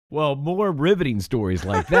Well, more riveting stories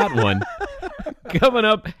like that one coming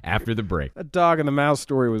up after the break. That dog and the mouse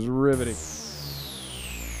story was riveting.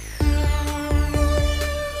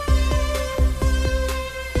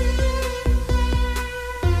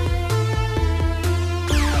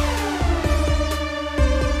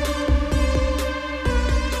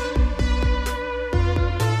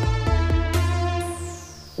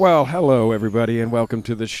 Well, hello, everybody, and welcome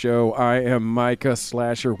to the show. I am Micah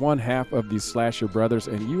Slasher, one half of the Slasher Brothers,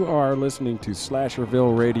 and you are listening to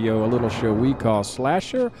Slasherville Radio, a little show we call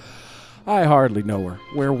Slasher. I hardly know her,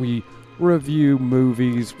 where we review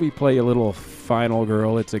movies. We play a little Final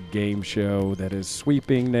Girl. It's a game show that is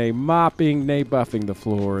sweeping, nay, mopping, nay, buffing the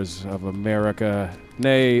floors of America,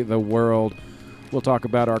 nay, the world. We'll talk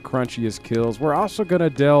about our crunchiest kills. We're also going to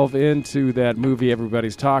delve into that movie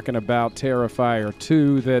everybody's talking about, Terrifier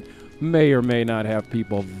 2, that may or may not have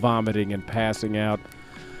people vomiting and passing out.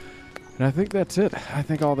 And I think that's it. I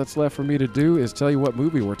think all that's left for me to do is tell you what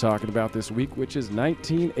movie we're talking about this week, which is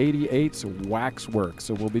 1988's Waxwork.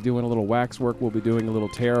 So we'll be doing a little Waxwork. We'll be doing a little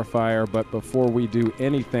Terrifier. But before we do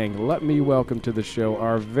anything, let me welcome to the show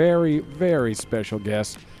our very, very special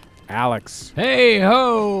guest, Alex. Hey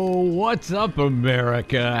ho, what's up,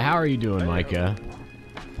 America? How are you doing, Micah?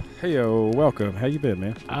 Heyo, welcome. How you been,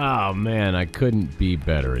 man? Oh man, I couldn't be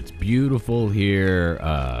better. It's beautiful here.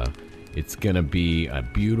 It's gonna be a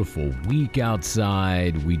beautiful week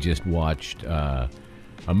outside. We just watched a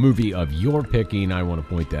movie of your picking. I want to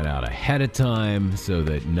point that out ahead of time so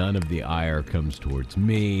that none of the ire comes towards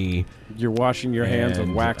me. You're washing your hands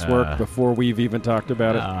on Waxwork before we've even talked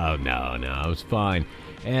about it? Oh, no, it was fine.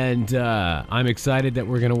 And I'm excited that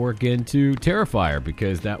we're going to work into Terrifier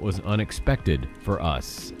because that was unexpected for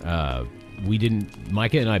us.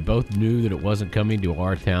 Micah and I both knew that it wasn't coming to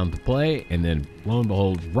our town to play, and then lo and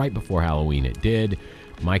behold, right before Halloween it did.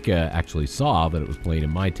 Micah actually saw that it was playing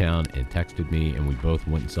in my town and texted me, and we both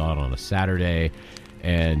went and saw it on a Saturday.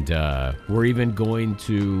 And we're even going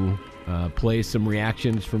to play some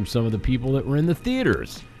reactions from some of the people that were in the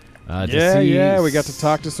theaters. We got to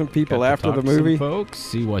talk to some people after the movie. Folks,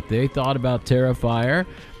 see what they thought about Terrifier.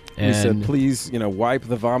 And we said, please, wipe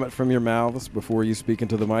the vomit from your mouths before you speak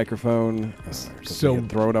into the microphone. So they get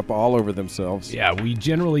thrown up all over themselves. Yeah, we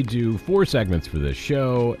generally do 4 segments for this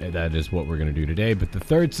show, and that is what we're going to do today. But the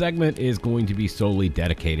third segment is going to be solely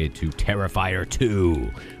dedicated to Terrifier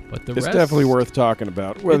 2. But it's definitely worth talking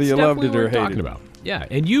about, whether you loved it or hated it. Yeah,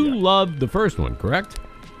 and you loved the first one, correct?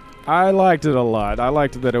 I liked it a lot. I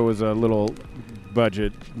liked that it was a little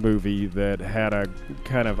budget movie that had a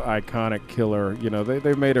kind of iconic killer.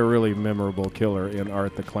 They made a really memorable killer in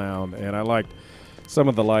Art the Clown, and I liked some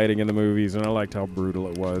of the lighting in the movies, and I liked how brutal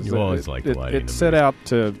it was. You always liked the lighting. It set out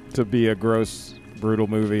to be a gross, brutal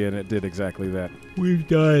movie, and it did exactly that. We've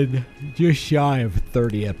done just shy of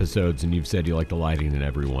 30 episodes, and you've said you like the lighting in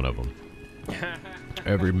every one of them.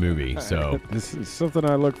 Every movie, so this is something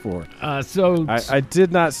I look for. I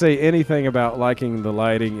did not say anything about liking the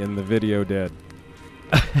lighting in The Video Dead.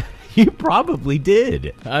 You probably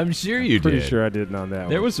did. I'm sure you did. Pretty sure I did on that one.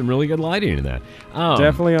 There was some really good lighting in that.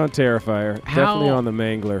 Definitely on Terrifier. Definitely on The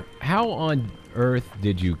Mangler. How on earth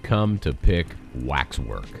did you come to pick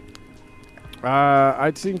Waxwork?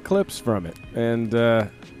 I'd seen clips from it, and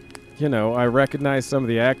I recognized some of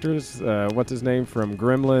the actors. What's his name from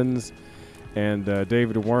Gremlins? And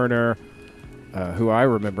David Warner, who I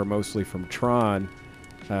remember mostly from Tron.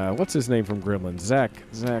 What's his name from Gremlins? Zach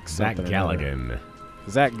Galligan.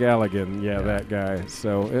 Zach Galligan, yeah, that guy.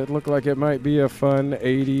 So it looked like it might be a fun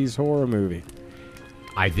 80s horror movie.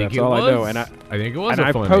 I think That's it all was. I know. And I think it was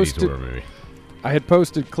a fun 80s horror movie. I had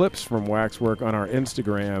posted clips from Waxwork on our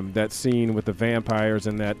Instagram, that scene with the vampires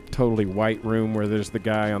in that totally white room where there's the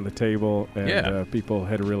guy on the table, and people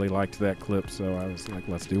had really liked that clip, so I was like,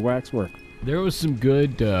 let's do Waxwork. There was some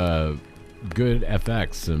good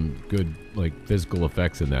effects, some good physical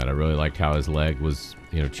effects in that. I really liked how his leg was,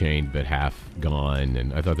 chained but half gone,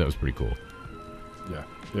 and I thought that was pretty cool.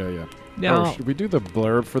 Yeah. Now, should we do the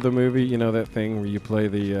blurb for the movie? That thing where you play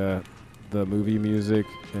the movie music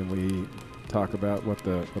and we talk about what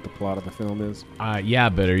the plot of the film is? Yeah,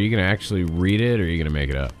 but are you going to actually read it, or are you going to make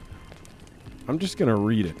it up? I'm just going to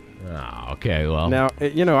read it. Oh, okay, well. Now,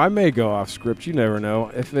 I may go off script. You never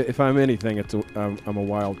know. If I'm anything, I'm a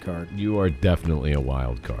wild card. You are definitely a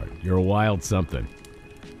wild card. You're a wild something.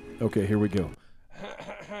 Okay, here we go.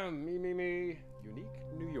 Me. Unique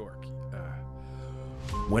New York.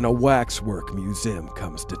 When a waxwork museum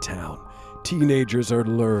comes to town, teenagers are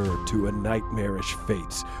lured to a nightmarish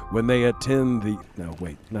fates when they attend the... No,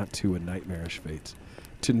 wait, not to a nightmarish fates.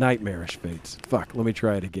 to nightmarish fates. Fuck, let me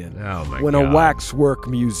try it again. Oh, my When God. a waxwork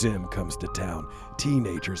museum comes to town,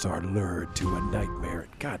 teenagers are lured to a nightmare.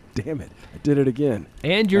 God damn it. I did it again.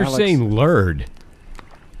 And you're Alex. saying lured.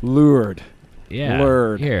 Lured. Yeah.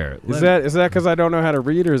 Lured. Here. Is that because I don't know how to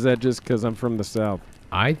read, or is that just because I'm from the South?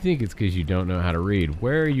 I think it's because you don't know how to read.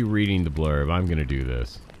 Where are you reading the blurb? I'm going to do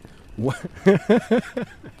this. What?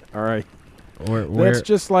 All right. Where? That's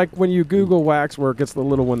just like when you Google waxwork, it's the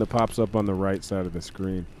little one that pops up on the right side of the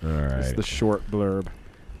screen. All It's right. the short blurb.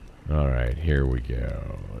 All right. Here we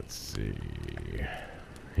go. Let's see.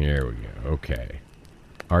 Here we go. Okay.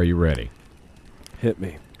 Are you ready? Hit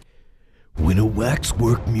me. When a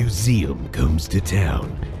waxwork museum comes to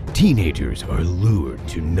town, teenagers are lured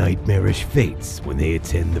to nightmarish fates when they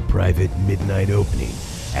attend the private midnight opening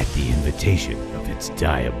at the invitation of its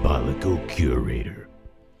diabolical curator.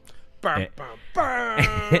 And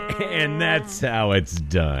that's how it's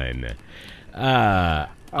done.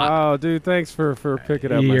 Oh, dude, thanks for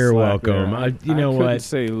picking up my You're slack welcome. there. You know I couldn't what?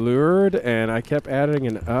 say lured, and I kept adding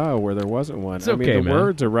an where there wasn't one. It's I mean, okay, the man.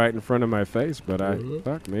 words are right in front of my face, but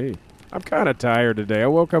fuck me. I'm kind of tired today. I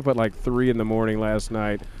woke up at like 3 in the morning last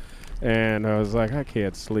night, and I was like, I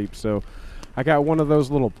can't sleep. So I got one of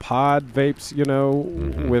those little pod vapes, you know,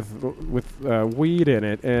 with weed in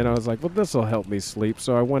it, and I was like, well, this will help me sleep.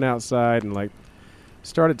 So I went outside and like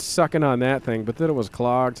started sucking on that thing, but then it was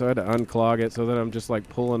clogged, so I had to unclog it. So then I'm just like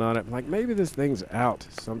pulling on it. I'm like, maybe this thing's out.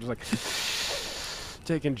 So I'm just like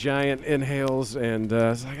taking giant inhales, and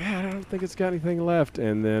it's like, I don't think it's got anything left.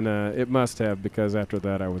 And then it must have, because after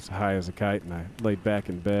that I was high as a kite, and I laid back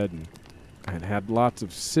in bed and had lots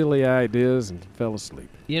of silly ideas and fell asleep.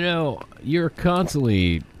 You know, you're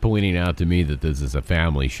constantly pointing out to me that this is a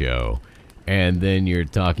family show, and then you're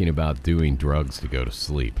talking about doing drugs to go to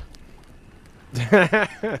sleep.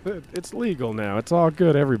 It's legal now. It's all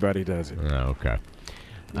good. Everybody does it. Oh, okay.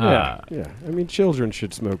 Yeah. I mean, children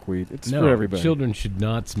should smoke weed. It's No, for everybody. children should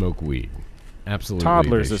not smoke weed. Absolutely.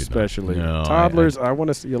 Toddlers they should not. especially. No, Toddlers, I want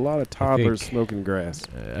to see a lot of toddlers think- smoking grass.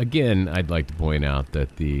 Again, I'd like to point out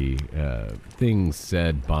that the things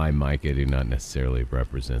said by Micah do not necessarily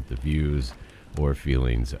represent the views or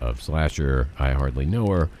feelings of Slasher. I hardly know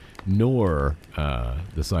her, nor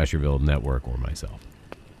the Slasherville Network or myself.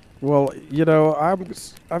 Well, you know,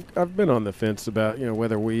 I've been on the fence about, you know,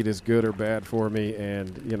 whether weed is good or bad for me.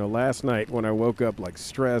 And, you know, last night when I woke up like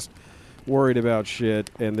stressed, worried about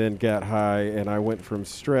shit, and then got high, and I went from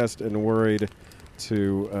stressed and worried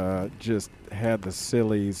to just had the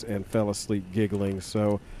sillies and fell asleep giggling.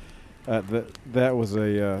 So that was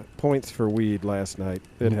a points for weed last night.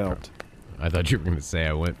 It helped. I thought you were going to say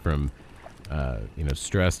I went from,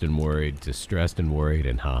 stressed and worried to stressed and worried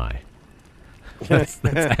and high. That's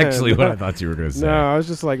actually what I thought you were going to say. No, I was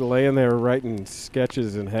just like laying there writing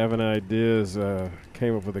sketches and having ideas.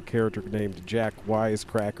 Came up with a character named Jack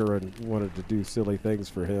Wisecracker and wanted to do silly things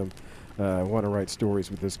for him. I want to write stories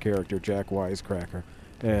with this character, Jack Wisecracker.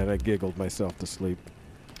 And I giggled myself to sleep.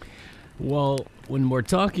 Well, when we're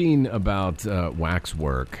talking about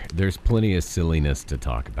waxwork, there's plenty of silliness to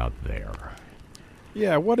talk about there.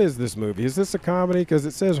 Yeah, what is this movie? Is this a comedy? Because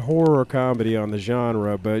it says horror comedy on the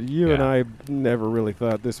genre, but you and Yeah. I never really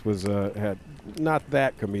thought this was had not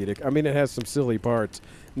that comedic. I mean, it has some silly parts,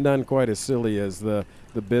 none quite as silly as the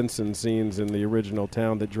Benson scenes in the original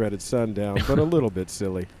Town That Dreaded Sundown, but a little bit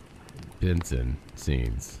silly. Benson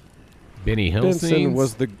scenes. Benny Hill Benson scenes?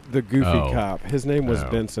 was the goofy Oh. cop. His name was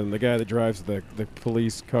Oh. Benson, the guy that drives the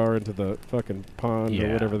police car into the fucking pond or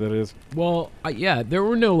Yeah. whatever that is. Well, yeah, there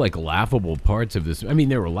were no, laughable parts of this. I mean,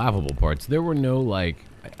 there were laughable parts. There were no, I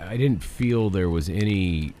didn't feel there was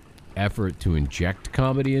any effort to inject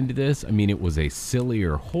comedy into this. I mean, it was a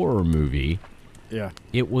sillier horror movie. Yeah.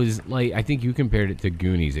 It was, I think you compared it to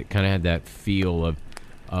Goonies. It kind of had that feel of,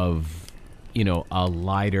 a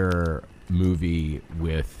lighter movie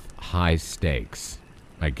with high stakes,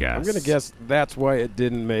 I guess. I'm gonna guess that's why it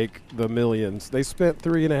didn't make the millions. They spent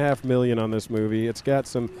 $3.5 million on this movie. It's got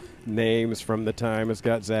some names from the time. It's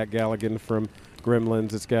got Zach Galligan from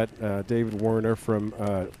Gremlins. It's got David Warner from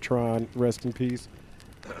Tron. Rest in peace.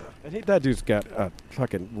 And that dude's got a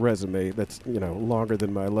fucking resume that's longer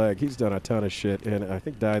than my leg. He's done a ton of shit, and I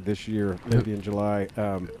think died this year, maybe in July.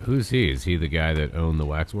 Who's he? Is he the guy that owned the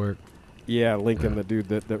waxwork? Yeah, Lincoln, the dude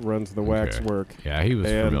that runs the waxwork. Yeah, he was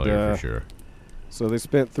familiar for sure. So they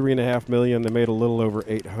spent $3.5 million. They made a little over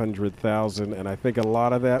 $800,000, and I think a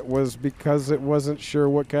lot of that was because it wasn't sure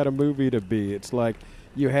what kind of movie to be. It's like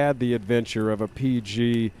you had the adventure of a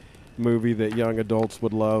PG movie that young adults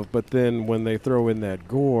would love, but then when they throw in that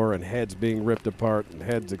gore and heads being ripped apart and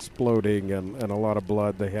heads exploding and a lot of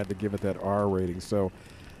blood, they had to give it that R rating. So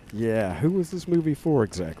Yeah, who was this movie for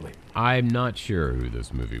exactly? I'm not sure who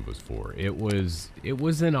this movie was for. It was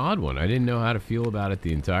an odd one. I didn't know how to feel about it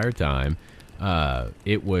the entire time.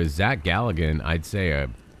 It was Zach Galligan, I'd say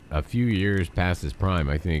a few years past his prime.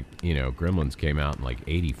 I think, Gremlins came out in like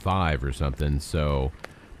 85 or something. So,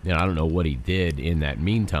 I don't know what he did in that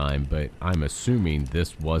meantime, but I'm assuming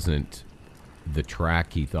this wasn't the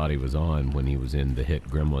track he thought he was on when he was in the hit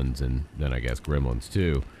Gremlins and then I guess Gremlins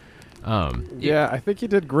 2. Yeah, I think he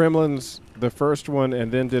did Gremlins, the first one,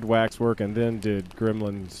 and then did Waxwork, and then did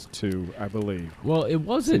Gremlins 2, I believe. Well, it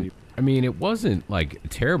wasn't, it wasn't like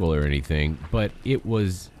terrible or anything, but it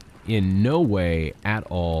was in no way at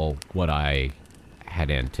all what I had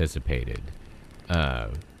anticipated. I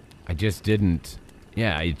just didn't,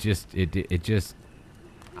 it just,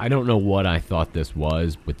 I don't know what I thought this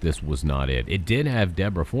was, but this was not it. It did have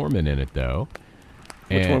Deborah Foreman in it, though.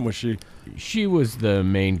 Which one was she? She was the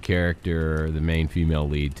main character, the main female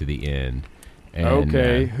lead to the end. And,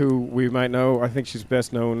 okay, who we might know. I think she's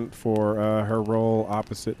best known for her role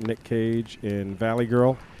opposite Nick Cage in Valley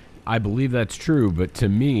Girl. I believe that's true, but to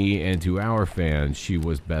me and to our fans, she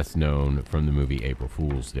was best known from the movie April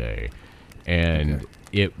Fool's Day. And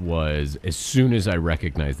it was, as soon as I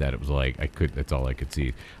recognized that, it was like, that's all I could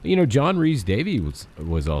see. John Rhys-Davy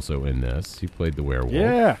was also in this. He played the werewolf.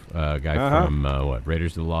 Yeah. Guy from,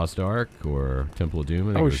 Raiders of the Lost Ark or Temple of Doom?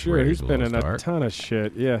 I think it was sure. Raiders He's been in a Ark. ton of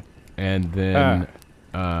shit, yeah. And then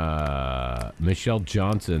Michelle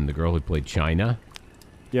Johnson, the girl who played China.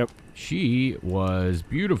 Yep. She was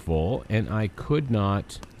beautiful, and I could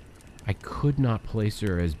not place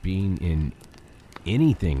her as being in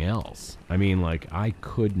anything else. I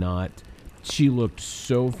could not. She looked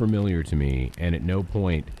so familiar to me, and at no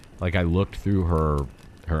point, I looked through her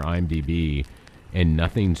IMDb, and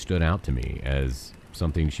nothing stood out to me as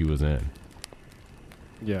something she was in.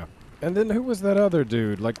 Yeah. And then who was that other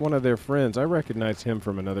dude? One of their friends. I recognized him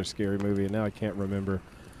from another scary movie, and now I can't remember.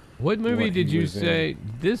 What movie did you say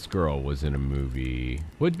this girl was in a movie?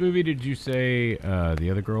 What movie did you say the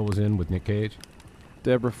other girl was in with Nick Cage?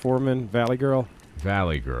 Deborah Foreman, Valley Girl.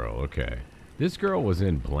 Valley Girl, okay. This girl was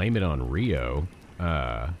in Blame It on Rio,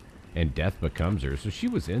 and Death Becomes Her. So she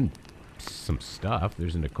was in some stuff.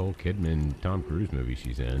 There's a Nicole Kidman, Tom Cruise movie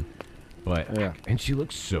she's in. And she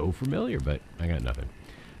looks so familiar, but I got nothing.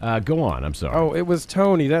 Go on, I'm sorry. Oh, it was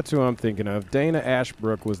Tony. That's who I'm thinking of. Dana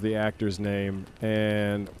Ashbrook was the actor's name.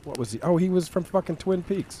 And what was he? Oh, he was from fucking Twin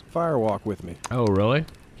Peaks. Firewalk with Me. Oh, really?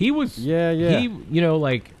 He was... Yeah.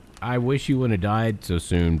 He, I wish he wouldn't have died so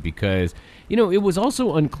soon because, it was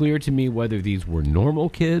also unclear to me whether these were normal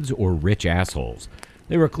kids or rich assholes.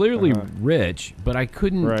 They were clearly rich, but I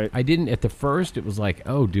couldn't... Right. I didn't... At the first, it was like,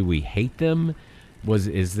 oh, do we hate them?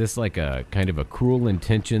 Is this like a kind of a cruel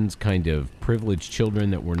intentions kind of privileged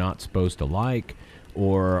children that we're not supposed to like?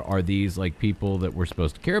 Or are these like people that we're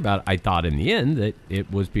supposed to care about? I thought in the end that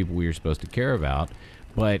it was people we were supposed to care about.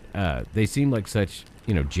 But they seem like such,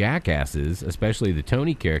 jackasses, especially the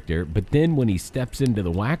Tony character. But then when he steps into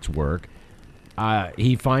the waxwork,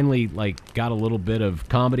 he finally got a little bit of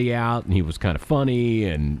comedy out, and he was kind of funny,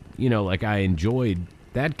 and I enjoyed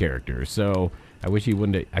that character. So I wish he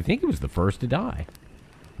wouldn't have, I think he was the first to die.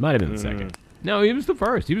 Might have been the second. No, he was the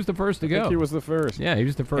first. He was the first to go. I think he was the first. Yeah, he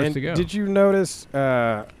was the first to go. Did you notice,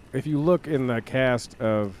 if you look in the cast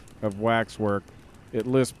of Waxwork, it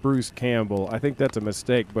lists Bruce Campbell. I think that's a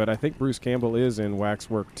mistake, but I think Bruce Campbell is in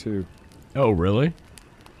Waxwork 2. Oh, really?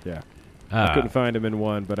 Yeah. I couldn't find him in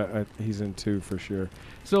 1, but he's in 2 for sure.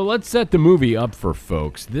 So let's set the movie up for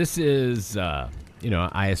folks. This is, I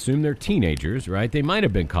assume they're teenagers, right? They might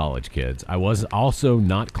have been college kids. I was also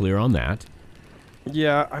not clear on that.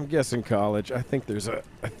 Yeah, I'm guessing college. I think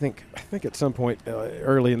I think at some point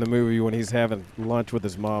early in the movie when he's having lunch with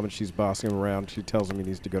his mom and she's bossing him around, she tells him he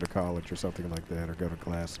needs to go to college or something like that, or go to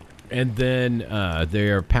class. And then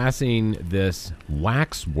they're passing this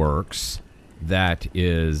waxworks that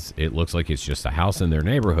is, it looks like it's just a house in their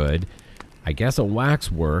neighborhood. I guess a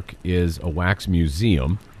waxwork is a wax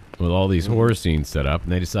museum with all these horror scenes set up,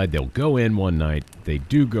 and they decide they'll go in one night. They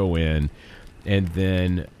do go in, and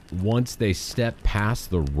then once they step past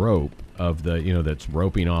the rope of the, that's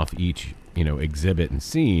roping off each, exhibit and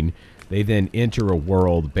scene, they then enter a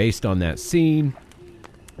world based on that scene.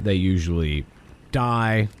 They usually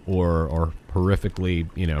die or horrifically,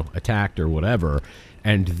 attacked or whatever.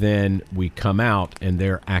 And then we come out and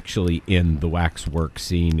they're actually in the waxwork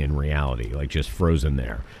scene in reality, like just frozen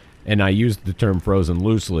there. And I used the term frozen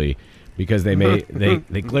loosely because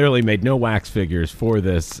they clearly made no wax figures for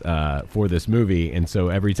this movie, and so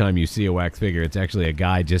every time you see a wax figure, it's actually a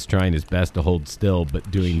guy just trying his best to hold still,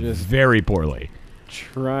 but doing very poorly.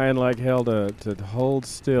 trying like hell to hold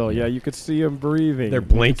still. Yeah, you could see them breathing. They're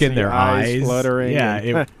blinking their eyes. Fluttering.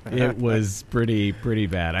 Yeah, it was pretty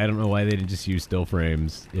bad. I don't know why they didn't just use still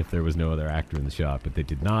frames if there was no other actor in the shot, but they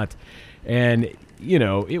did not. And,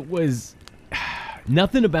 it was...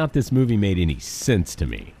 Nothing about this movie made any sense to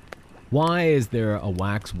me. Why is there a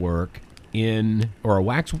waxwork or a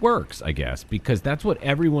waxworks, I guess, because that's what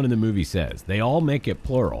everyone in the movie says. They all make it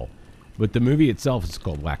plural, but the movie itself is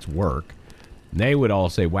called Waxwork. They would all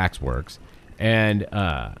say waxworks. And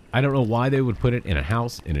I don't know why they would put it in a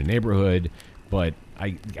house, in a neighborhood, but I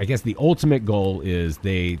guess the ultimate goal is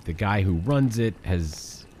the guy who runs it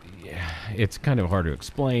has... It's kind of hard to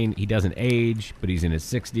explain. He doesn't age, but he's in his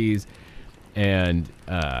 60s. And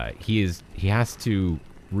he has to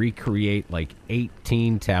recreate like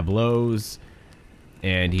 18 tableaus,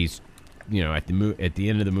 and he's at the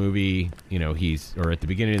end of the movie, at the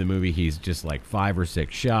beginning of the movie, he's just like 5 or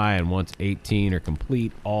 6 shy, and once 18 are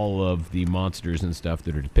complete, all of the monsters and stuff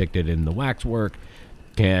that are depicted in the waxwork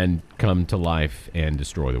can come to life and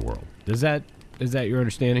destroy the world. Is that your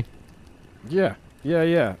understanding? Yeah.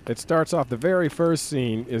 It starts off, the very first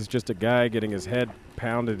scene is just a guy getting his head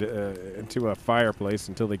pounded into a fireplace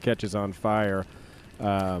until he catches on fire.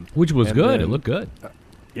 Which was good. It looked good.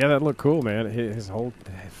 Yeah, that looked cool, man. His whole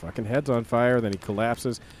fucking head's on fire, then he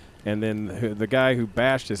collapses. And then the guy who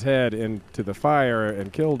bashed his head into the fire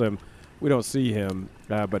and killed him, we don't see him,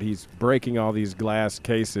 but he's breaking all these glass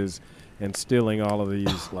cases and stealing all of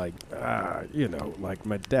these, like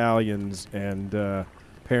medallions. And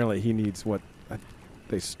apparently he needs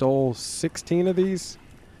they stole 16 of these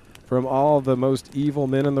from all the most evil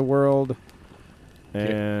men in the world,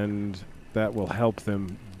 and that will help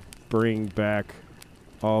them bring back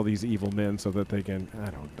all these evil men so that they can,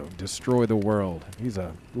 destroy the world. He's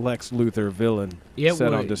a Lex Luthor villain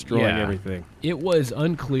set on destroying everything. It was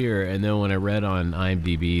unclear, and then when I read on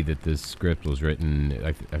IMDb that this script was written,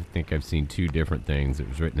 I think I've seen 2 different things. It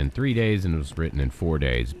was written in 3 days, and it was written in 4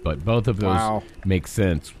 days. But both of those make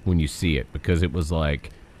sense when you see it, because it was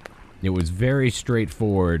very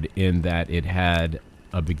straightforward in that it had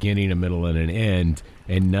a beginning, a middle, and an end,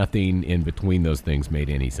 and nothing in between those things made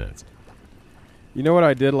any sense. You know what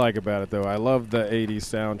I did like about it, though? I loved the 80s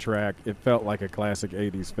soundtrack. It felt like a classic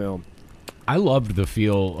 80s film. I loved the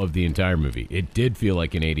feel of the entire movie. It did feel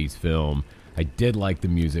like an 80s film. I did like the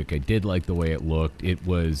music. I did like the way it looked. It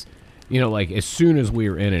was, as soon as we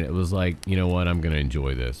were in it, it was like, you know what, I'm going to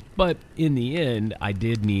enjoy this. But in the end, I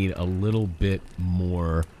did need a little bit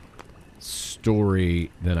more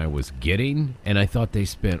story than I was getting, and I thought they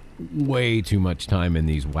spent way too much time in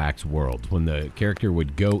these wax worlds. When the character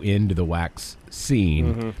would go into the wax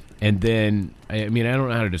scene, and then I don't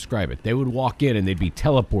know how to describe it. They would walk in and they'd be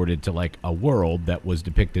teleported to like a world that was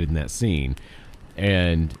depicted in that scene,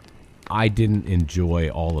 and I didn't enjoy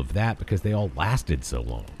all of that because they all lasted so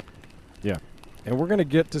long. Yeah, and we're going to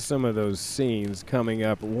get to some of those scenes coming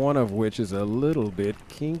up, one of which is a little bit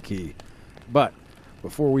kinky. But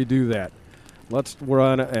before we do that, let's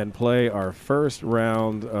run and play our first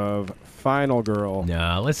round of Final Girl.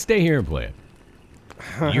 No, let's stay here and play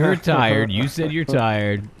it. You're tired. You said you're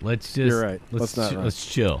tired. Let's just... You're right. Let's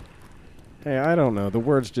chill. Hey, I don't know. The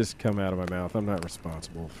words just come out of my mouth. I'm not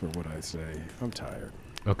responsible for what I say. I'm tired.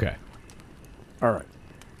 Okay. All right.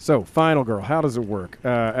 So, Final Girl, how does it work?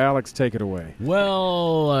 Alex, take it away.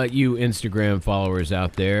 Well, you Instagram followers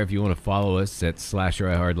out there, if you want to follow us at Slasher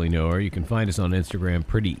I Hardly Know Her, you can find us on Instagram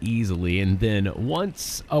pretty easily. And then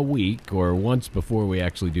once a week, or once before we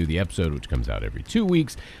actually do the episode, which comes out every 2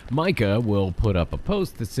 weeks, Micah will put up a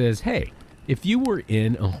post that says, hey, if you were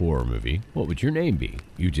in a horror movie, what would your name be?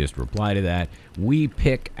 You just reply to that. We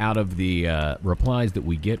pick out of the replies that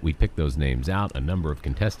we get, we pick those names out, a number of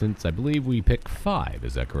contestants. I believe we pick 5.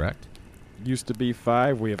 Is that correct? Used to be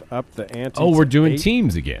 5. We have upped the ante. Oh, we're doing 8.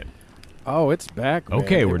 teams again. Oh, it's back, man.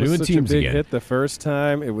 Okay, we're doing teams again. It was such a big hit the first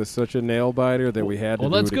time. It was such a nail-biter that we had to do it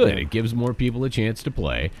again. Well, that's good. It gives more people a chance to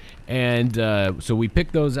play. And so we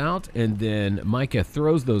pick those out, and then Micah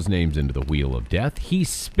throws those names into the Wheel of Death. He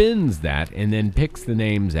spins that and then picks the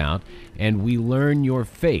names out, and we learn your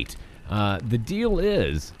fate. The deal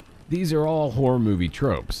is, these are all horror movie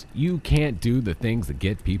tropes. You can't do the things that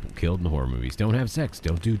get people killed in horror movies. Don't have sex.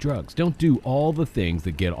 Don't do drugs. Don't do all the things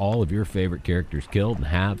that get all of your favorite characters killed and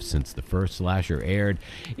have since the first slasher aired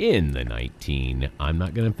in the I'm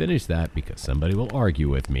not going to finish that because somebody will argue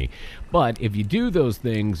with me. But if you do those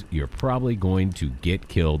things, you're probably going to get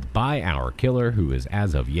killed by our killer, who is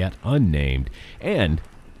as of yet unnamed, and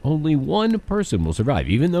only one person will survive.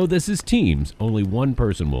 Even though this is teams, only one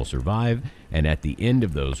person will survive. And at the end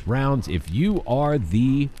of those rounds, if you are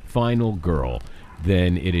the final girl,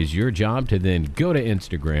 then it is your job to then go to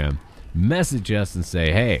Instagram, message us and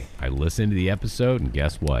say, hey, I listened to the episode, and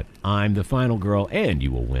guess what? I'm the final girl, and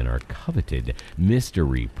you will win our coveted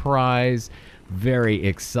mystery prize. Very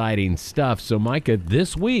exciting stuff. So, Micah,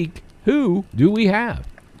 this week, who do we have?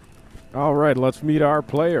 All right, let's meet our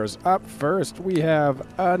players. Up first, we have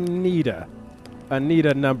Anita.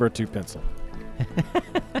 Anita number 2 pencil.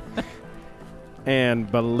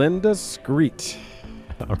 And Belinda Screet.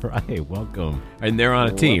 All right, welcome. And they're on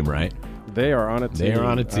a team, right? They are on a team. They are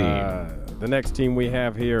on a team. The next team we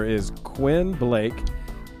have here is Quinn Blake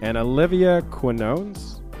and Olivia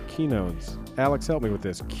Quinones. Alex, help me with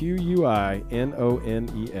this. Quinones.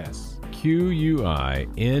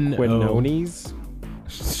 Quino. Quinones.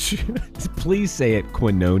 Please say it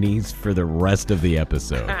Quinones for the rest of the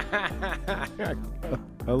episode.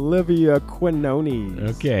 Olivia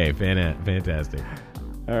Quinones. Okay, fantastic.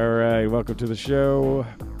 All right, welcome to the show.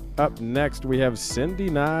 Up next, we have Cindy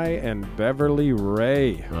Nye and Beverly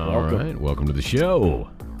Ray. All right, welcome to the show.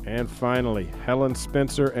 And finally, Helen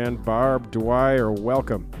Spencer and Barb Dwyer.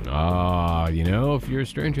 Welcome. If you're a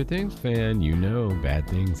Stranger Things fan, you know bad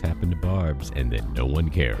things happen to Barbs and that no one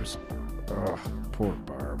cares. Oh, poor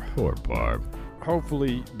Barb. Poor Barb.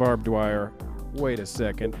 Hopefully, Barb Dwyer. Wait a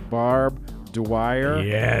second. Barb Dwyer?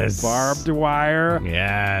 Yes. Barb Dwyer?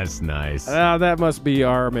 Yes, nice. That must be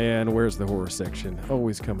our man. Where's the horror section?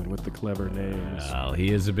 Always coming with the clever names. Well,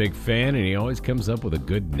 he is a big fan, and he always comes up with a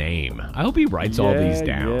good name. I hope he writes all these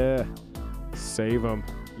down. Yeah, save them.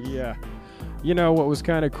 Yeah. You know what was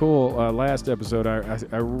kind of cool? Last episode,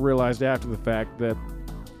 I realized after the fact that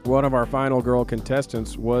one of our Final Girl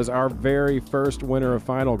contestants was our very first winner of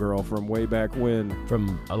Final Girl from way back when.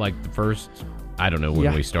 From the first, I don't know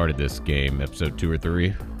when we started this game, episode 2 or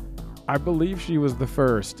 3. I believe she was the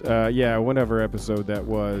first. Whatever episode that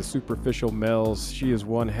was. Superficial Mel's. She is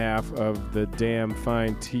one half of the Damn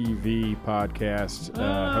Fine TV podcast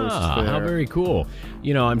hosts there. How very cool.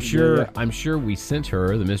 I'm sure we sent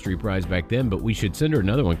her the mystery prize back then, but we should send her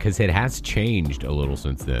another one because it has changed a little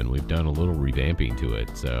since then. We've done a little revamping to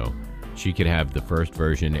it, so she could have the first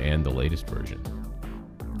version and the latest version.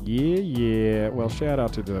 Yeah. Well, shout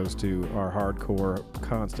out to those two, our hardcore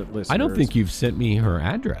constant listeners. I don't think you've sent me her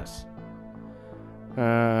address.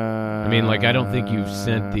 I don't think you've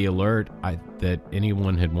sent the alert that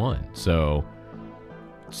anyone had won. So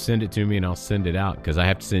send it to me and I'll send it out because I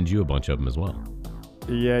have to send you a bunch of them as well.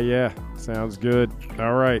 Yeah. Sounds good.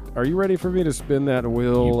 All right. Are you ready for me to spin that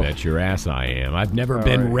wheel? You bet your ass I am. I've never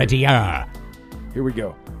been readier. Here we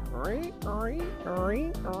go.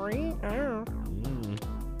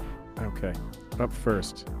 Okay. Up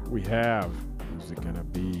first, we have, who's it going to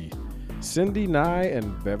be? Cindy Nye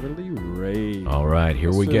and Beverly Ray. All right,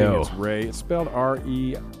 here we go. It's Ray. It's spelled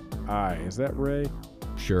R-E-I. Is that Ray?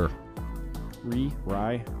 Sure.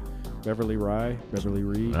 Rye? Beverly Rye? Beverly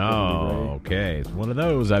Ree? Oh, okay. It's one of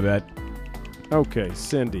those, I bet. Okay,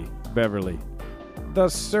 Cindy, Beverly. The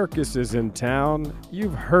circus is in town.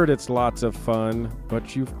 You've heard it's lots of fun,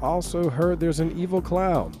 but you've also heard there's an evil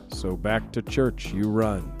clown. So back to church you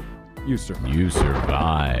run. You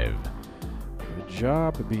survive. Good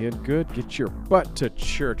job being good. Get your butt to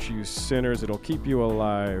church, you sinners. It'll keep you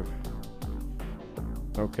alive.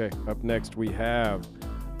 Okay, up next we have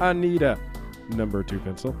Anita, number 2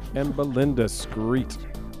 pencil, and Belinda Screet.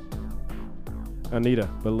 Anita,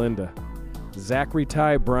 Belinda. Zachary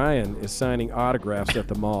Ty Bryan is signing autographs at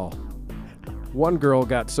the mall. One girl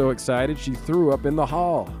got so excited she threw up in the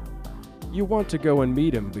hall. You want to go and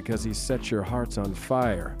meet him because he sets your hearts on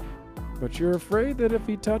fire. But you're afraid that if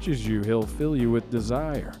he touches you, he'll fill you with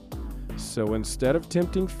desire. So instead of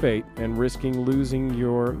tempting fate and risking losing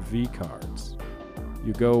your V cards,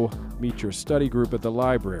 you go meet your study group at the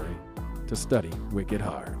library to study Wicked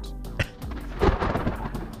Heart.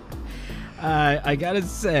 I gotta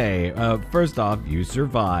say, first off, you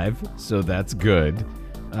survive, so that's good.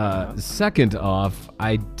 Second off,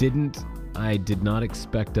 I did not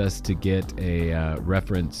expect us to get a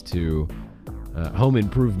reference to Home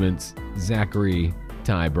Improvement's Zachary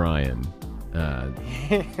Ty Bryan.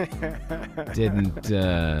 Didn't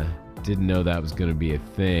know that was going to be a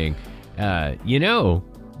thing.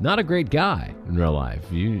 Not a great guy in real life.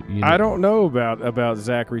 You know. I don't know about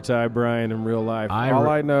Zachary Ty Bryan in real life. All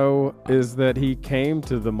I know is that he came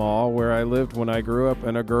to the mall where I lived when I grew up,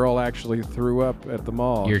 and a girl actually threw up at the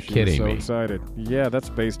mall. You're kidding me. So excited. Yeah, that's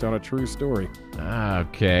based on a true story.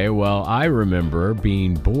 Okay, well, I remember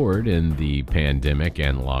being bored in the pandemic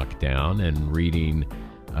and lockdown and reading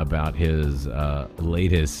about his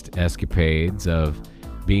latest escapades of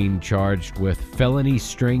being charged with felony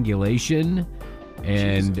strangulation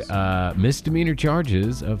and Jesus. misdemeanor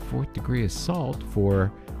charges of 4th-degree assault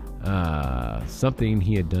for something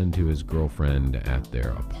he had done to his girlfriend at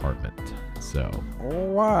their apartment. So,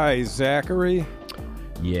 Why, Zachary?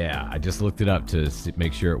 yeah, I just looked it up to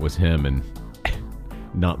make sure it was him and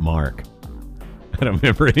not Mark. I don't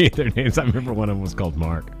remember any of their names. I remember one of them was called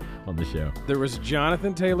Mark on the show. There was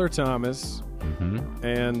Jonathan Taylor Thomas,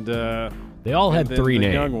 and They all had then 3 the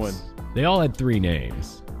names. young one. They all had 3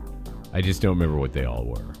 names. I just don't remember what they all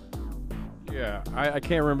were. yeah, I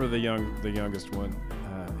can't remember the youngest one.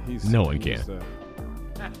 He's No one he's, can.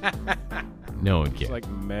 No one It's can. like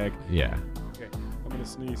Meg. Yeah. Okay, I'm gonna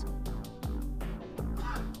sneeze.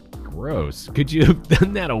 Gross. Could you have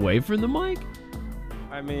done that away from the mic?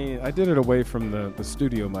 I mean, I did it away from the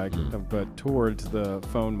studio mic, but towards the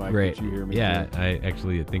phone mic Great. that you hear me. Yeah,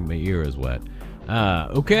 through. I think my ear is wet.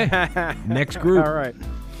 Okay. Next group. All right.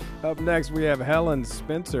 Up next, we have Helen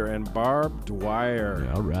Spencer and Barb Dwyer.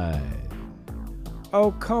 All right.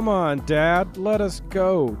 Oh, come on, Dad. Let us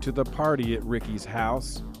go to the party at Ricky's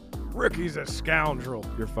house. Ricky's a scoundrel,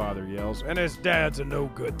 your father yells, and his dad's a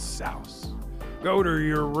no-good souse. Go to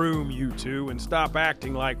your room, you two, and stop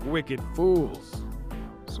acting like wicked fools.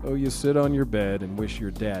 So you sit on your bed and wish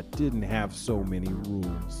your dad didn't have so many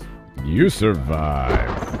rules. You survive.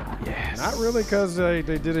 Yes. Not really because they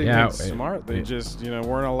didn't Yeah, get smart. They just,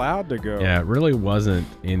 weren't allowed to go. Yeah, it really wasn't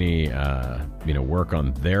any, work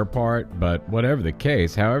on their part, but whatever the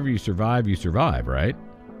case, however you survive, right?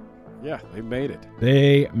 Yeah, they made it.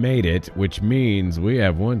 They made it, which means we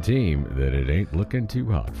have one team that it ain't looking too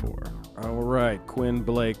hot for. All right, Quinn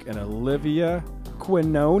Blake and Olivia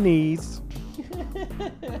Quinones.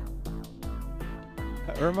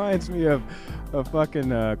 That reminds me of fucking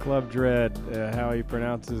Club Dread, how he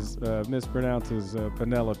mispronounces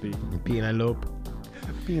Penelope. Penelope.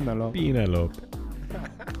 Penelope.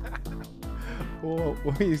 Well,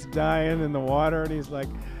 he's dying in the water, and he's like,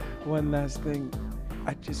 one last thing.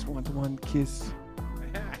 I just want one kiss.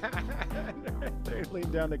 They lean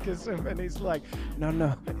down to kiss him, and he's like,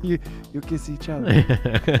 no, you kiss each other.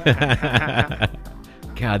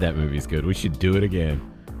 God, that movie's good. We should do it again.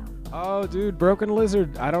 Oh, dude, Broken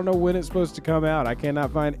Lizard. I don't know when it's supposed to come out. I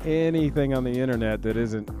cannot find anything on the internet that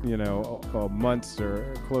isn't, months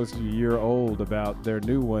or close to a year old about their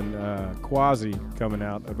new one, Quasi, coming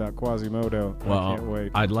out, about Quasimodo. Well, I can't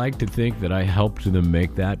wait. I'd like to think that I helped them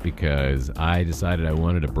make that because I decided I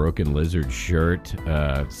wanted a Broken Lizard shirt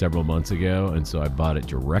several months ago, and so I bought it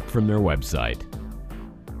direct from their website.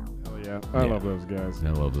 Oh, yeah. I love those guys.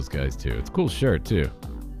 I love those guys, too. It's a cool shirt, too.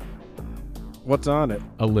 What's on it?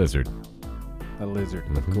 A lizard. A lizard,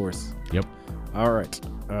 of course. Yep. All right.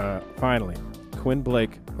 Finally, Quinn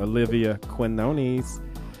Blake, Olivia Quinones.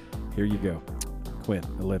 Here you go. Quinn,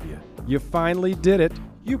 Olivia. You finally did it.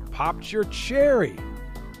 You popped your cherry.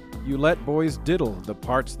 You let boys diddle the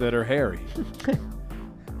parts that are hairy.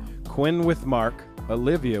 Quinn with Mark,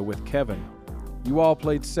 Olivia with Kevin. You all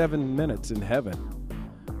played 7 minutes in heaven.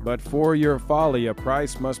 But for your folly a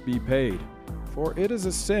price must be paid, for it is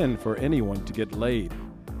a sin for anyone to get laid.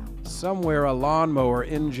 Somewhere a lawnmower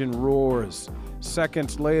engine roars.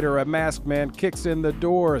 Seconds later, a masked man kicks in the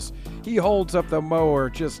doors. He holds up the mower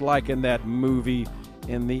just like in that movie.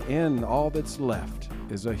 In the end, all that's left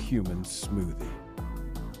is a human smoothie.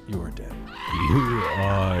 You're dead. You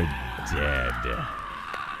are dead.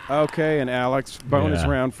 Okay, and Alex, bonus Yeah.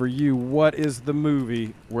 round for you. What is the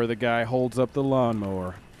movie where the guy holds up the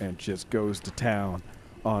lawnmower and just goes to town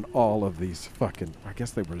on all of these fucking, I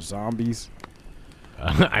guess they were zombies?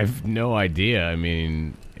 I have no idea. I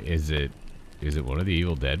mean, is it one of the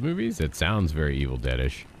Evil Dead movies? It sounds very Evil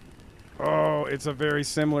Dead-ish. Oh, it's a very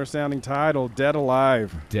similar sounding title, Dead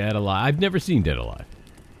Alive. Dead Alive. I've never seen Dead Alive.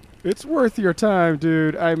 It's worth your time,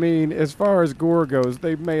 dude. I mean, as far as gore goes,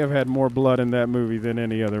 they may have had more blood in that movie than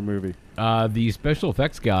any other movie. The special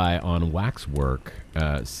effects guy on Waxwork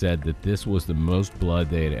said that this was the most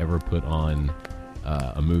blood they had ever put on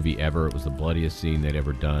a movie ever. It was the bloodiest scene they'd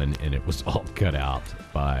ever done, and it was all cut out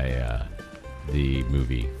by the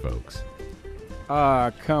movie folks.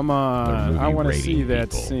 Ah, come on. I want to see movie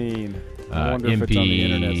that people. scene. I wonder if it's on the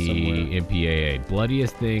internet somewhere. MPAA.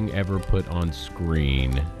 Bloodiest thing ever put on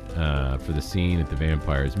screen for the scene at the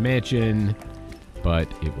Vampire's Mansion, but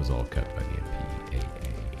it was all cut by the MPAA.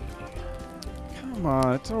 Come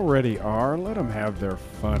on, it's already R. Let them have their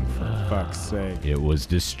fun, for fuck's sake. It was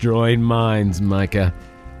destroying minds, Micah.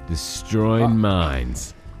 Destroying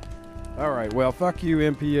minds. All right, well, fuck you,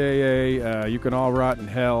 MPAA. You can all rot in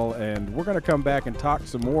hell, and we're going to come back and talk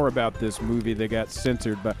some more about this movie that got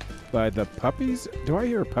censored by the puppies. Do I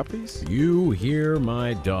hear puppies? You hear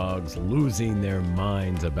my dogs losing their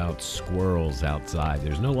minds about squirrels outside.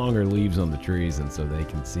 There's no longer leaves on the trees, and so they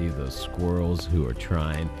can see those squirrels who are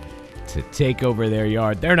trying to take over their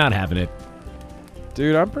yard. They're not having it.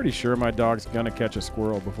 Dude, I'm pretty sure my dog's going to catch a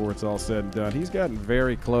squirrel before it's all said and done. He's gotten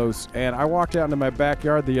very close, and I walked out into my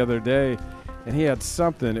backyard the other day, and he had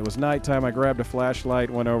something. It was nighttime. I grabbed a flashlight,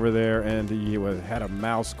 went over there, and he had a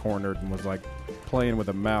mouse cornered and was like playing with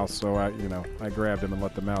a mouse. So I grabbed him and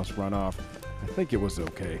let the mouse run off. I think it was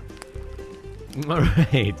okay. All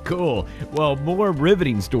right, cool. Well, more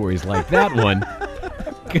riveting stories like that one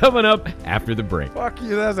coming up after the break. Fuck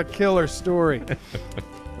you, that's a killer story.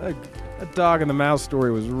 That dog and the mouse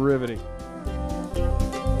story was riveting.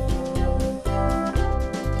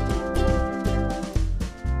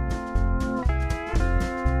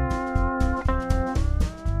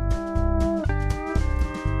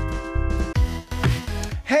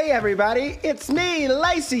 Hey everybody, it's me,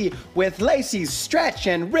 Lacey, with Lacey's Stretch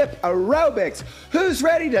and Rip Aerobics. Who's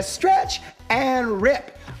ready to stretch and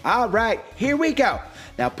rip? All right, here we go.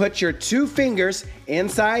 Now put your 2 fingers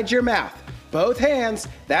inside your mouth. Both hands,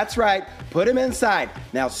 that's right, put them inside.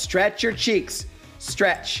 Now stretch your cheeks.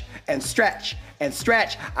 Stretch and stretch and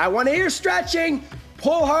stretch. I want to hear stretching.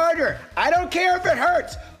 Pull harder. I don't care if it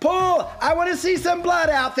hurts. Pull. I want to see some blood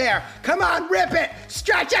out there. Come on, rip it.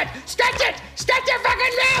 Stretch it. Stretch it. Stretch your fucking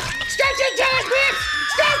mouth. Stretch it till it rips.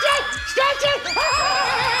 Stretch it. Stretch it.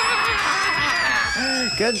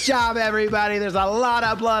 Good job, everybody. There's a lot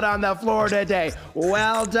of blood on the floor today.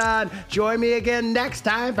 Well done. Join me again next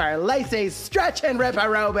time for Lacey's Stretch and Rip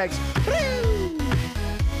Aerobics. Woo!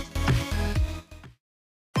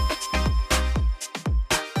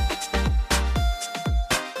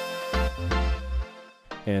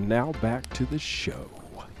 And now back to the show.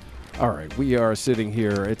 All right, we are sitting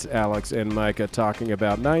here. It's Alex and Micah talking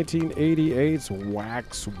about 1988's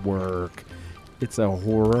Waxwork. It's a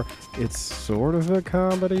horror. It's sort of a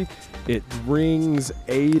comedy. It rings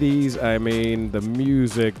 80s. I mean, the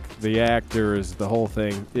music, the actors, the whole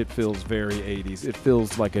thing, it feels very 80s. It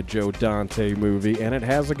feels like a Joe Dante movie, and it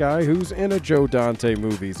has a guy who's in a Joe Dante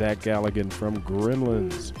movie, Zach Galligan from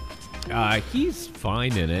Gremlins. He's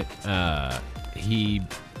fine in it. He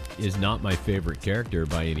is not my favorite character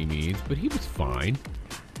by any means, but he was fine.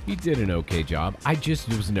 He did an okay job. It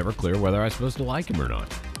was never clear whether I was supposed to like him or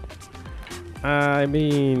not. I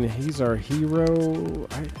mean, he's our hero.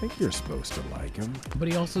 I think you're supposed to like him. But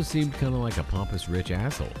he also seemed kind of like a pompous rich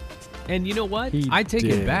asshole. And you know what? He I take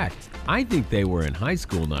did. it back. I think they were in high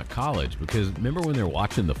school, not college, because remember when they're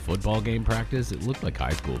watching the football game practice? It looked like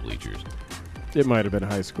high school bleachers. It might have been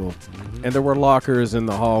high school. Mm-hmm. And there were lockers in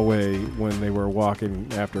the hallway when they were walking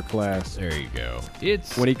after class. There you go.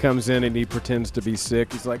 When he comes in and he pretends to be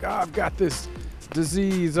sick, he's like, I've got this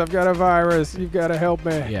disease. I've got a virus. You've got to help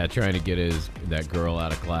me. Yeah, trying to get that girl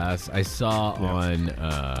out of class. I saw on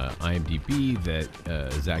IMDb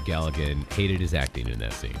that Zach Galligan hated his acting in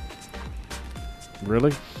that scene.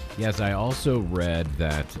 Really? Yes, I also read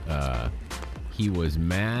that he was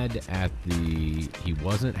mad at he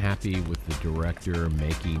wasn't happy with the director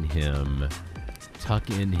making him tuck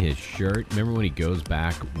in his shirt. Remember when he goes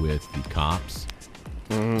back with the cops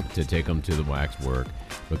to take him to the waxwork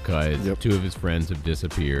because 2 of his friends have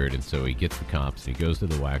disappeared, and so he gets the cops and he goes to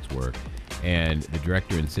the waxwork, and the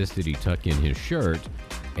director insisted he tuck in his shirt,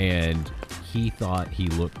 and he thought he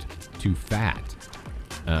looked too fat.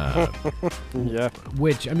 Yeah.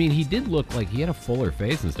 Which, I mean, he did look like he had a fuller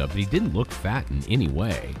face and stuff, but he didn't look fat in any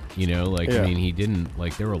way. You know, I mean, he didn't,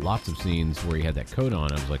 there were lots of scenes where he had that coat on.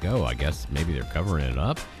 I was like, oh, I guess maybe they're covering it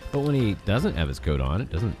up. But when he doesn't have his coat on, he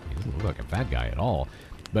doesn't look like a fat guy at all.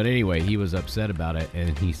 But anyway, he was upset about it,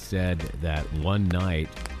 and he said that one night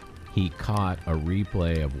he caught a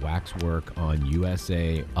replay of Waxwork on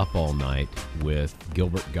USA Up All Night with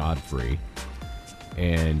Gilbert Gottfried.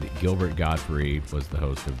 And Gilbert Gottfried was the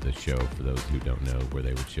host of the show, for those who don't know, where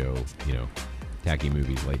they would show, tacky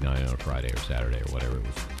movies late night on a Friday or Saturday or whatever. It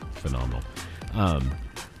was phenomenal.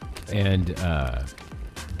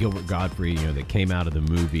 Gilbert Gottfried, they came out of the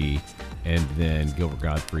movie, and then Gilbert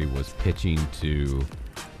Gottfried was pitching to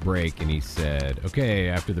break, and he said, okay,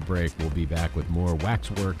 after the break, we'll be back with more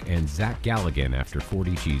Waxwork and Zach Galligan after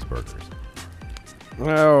 40 cheeseburgers.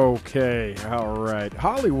 Okay, all right.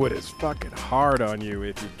 Hollywood is fucking hard on you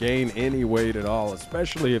if you gain any weight at all,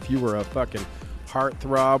 especially if you were a fucking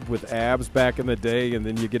heartthrob with abs back in the day, and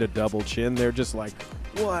then you get a double chin. They're just like,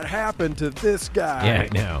 what happened to this guy? Yeah, I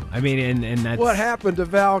know. I mean, and that's What happened to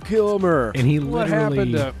Val Kilmer? And he What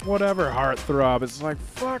happened literally- to whatever heartthrob? It's like,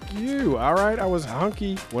 fuck you. All right, I was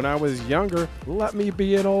hunky when I was younger. Let me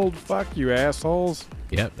be an old fuck you, assholes.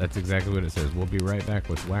 Yep, that's exactly what it says. We'll be right back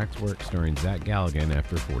with Waxwork starring Zach Galligan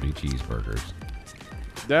after 40 cheeseburgers.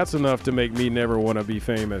 That's enough to make me never want to be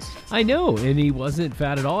famous. I know, and he wasn't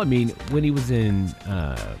fat at all. I mean, when he was in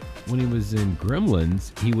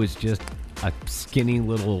Gremlins, he was just a skinny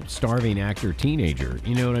little starving actor teenager.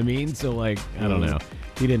 You know what I mean? So like, I don't know.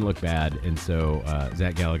 He didn't look bad, and so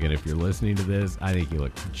Zach Galligan, if you're listening to this, I think he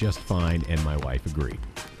looked just fine, and my wife agreed.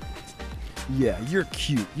 Yeah, you're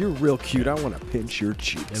cute. You're real cute. I want to pinch your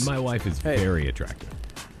cheeks. And my wife is Hey. very attractive.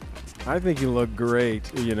 I think you look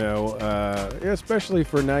great, you know, especially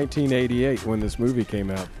for 1988 when this movie came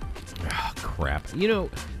out. Oh, crap. You know,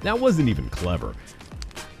 that wasn't even clever.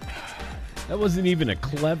 That wasn't even a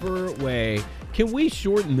clever way. Can we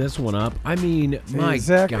shorten this one up? I mean, my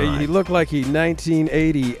exactly. God. He looked like he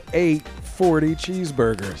 1988 40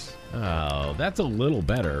 cheeseburgers. Oh, that's a little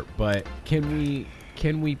better, but can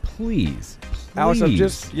we please Alice, I'm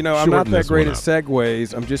just, I'm not shorten that this great one at up?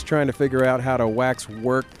 segues. I'm just trying to figure out how to wax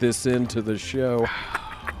work this into the show.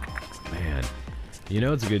 Man,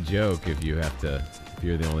 it's a good joke if you're the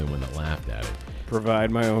only one that laughed at it.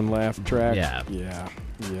 Provide my own laugh track. Yeah. Yeah.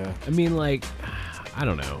 I mean, like, I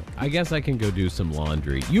don't know. I guess I can go do some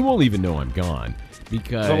laundry. You won't even know I'm gone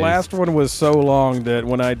because The last one was so long that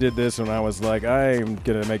when I did this one, I was like, I'm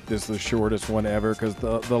going to make this the shortest one ever because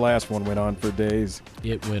the last one went on for days.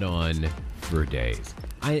 it went on for days.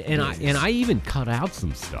 I even cut out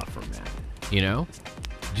some stuff from that,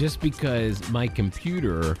 just because my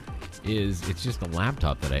computer it's just a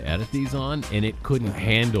laptop that I edit these on, and it couldn't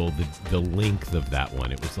handle the length of that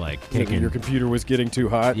one. It was like taking Your computer was getting too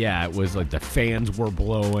hot. Yeah, it was like the fans were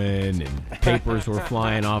blowing and papers were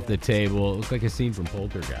flying off the table. It looked like a scene from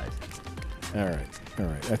Poltergeist. All right.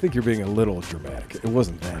 I think you're being a little dramatic. It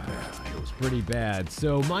wasn't that bad. It was pretty bad.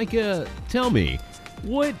 So, Micah, tell me,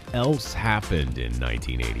 what else happened in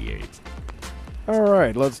 1988? All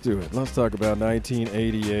right, let's do it. Let's talk about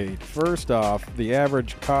 1988. First off, the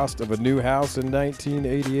average cost of a new house in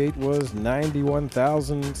 1988 was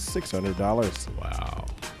 $91,600. Wow.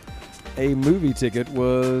 A movie ticket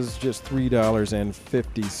was just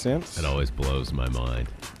 $3.50. That always blows my mind.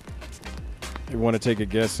 You want to take a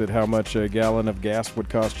guess at how much a gallon of gas would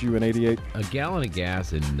cost you in 88? A gallon of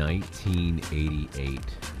gas in 1988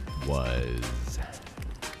 was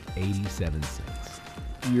 87 cents.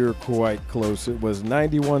 You're quite close. It was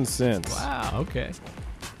 91 cents. Wow, okay.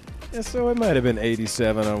 Yeah, so it might have been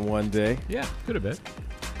 87 on one day. Yeah, could have been.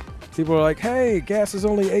 People are like, hey, gas is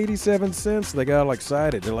only 87 cents. They got all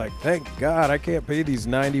excited. They're like, thank God I can't pay these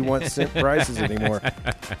 91 cent prices anymore.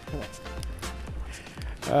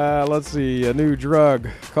 Let's see. A new drug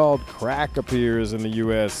called crack appears in the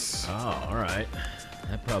U.S. Oh, all right.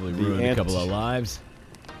 That probably The ruined a couple of lives.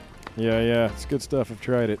 Yeah. It's good stuff. I've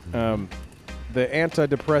tried it. The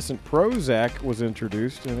antidepressant Prozac was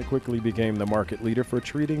introduced, and it quickly became the market leader for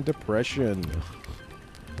treating depression.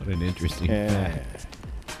 What an interesting fact.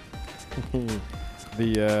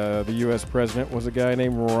 The U.S. president was a guy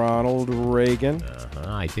named Ronald Reagan.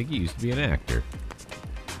 I think he used to be an actor.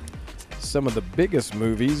 Some of the biggest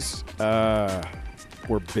movies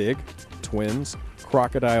were Big, Twins,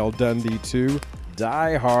 Crocodile Dundee 2,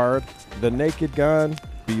 Die Hard, The Naked Gun,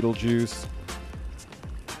 Beetlejuice.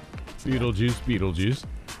 Beetlejuice.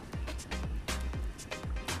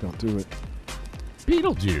 Don't do it.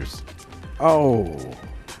 Beetlejuice. Oh.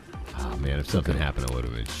 Oh, man, if something happened, I would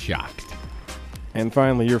have been shocked. And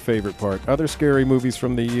finally, your favorite part. Other scary movies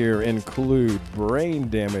from the year include Brain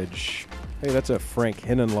Damage. Hey, that's a Frank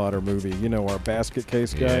Henenlotter movie. You know, our basket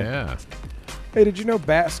case guy. Yeah. Hey, did you know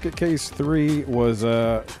Basket Case 3 was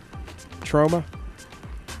Trauma?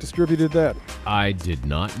 Distributed that. I did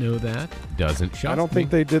not know that. Doesn't shock me. I don't think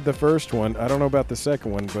they did the first one. I don't know about the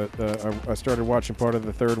second one, but I started watching part of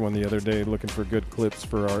the third one the other day looking for good clips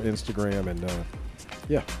for our Instagram, and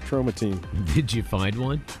yeah, Trauma Team. Did you find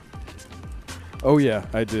one? Oh, yeah,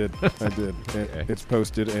 I did. Okay. It's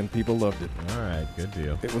posted, and people loved it. All right, good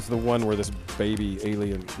deal. It was the one where this baby,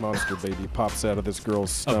 alien monster baby, pops out of this girl's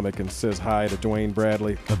stomach and says hi to Dwayne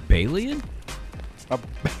Bradley. A Balian? A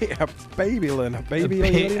babylin. A baby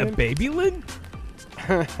alien? A Babylin?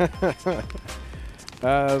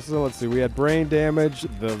 So let's see. We had Brain Damage,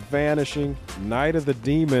 The Vanishing, Night of the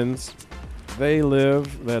Demons, They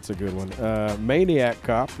Live. That's a good one. Maniac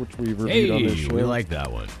Cop, which we've reviewed on this show. We like that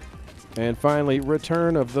one. And finally,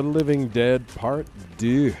 Return of the Living Dead Part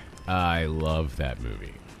 2. I love that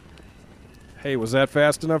movie. Hey, was that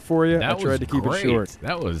fast enough for you? That I tried to keep great. it short.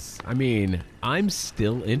 That was, I mean, I'm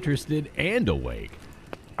still interested and awake.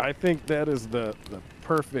 I think that is the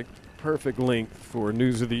perfect length for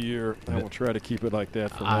News of the Year. I will try to keep it like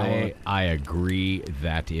that from now on. I agree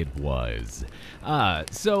that it was.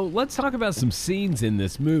 So let's talk about some scenes in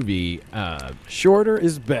this movie. Shorter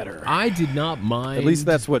is better. I did not mind. At least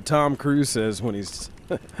that's what Tom Cruise says when he's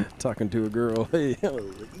talking to a girl.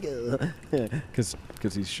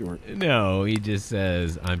 Because he's short. No, he just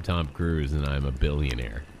says, I'm Tom Cruise and I'm a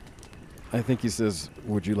billionaire. I think he says,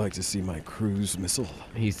 would you like to see my cruise missile?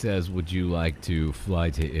 He says, would you like to fly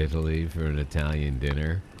to Italy for an Italian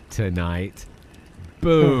dinner tonight?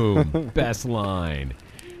 Boom. Best line.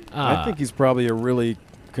 I think he's probably a really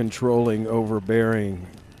controlling, overbearing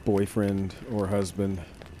boyfriend or husband.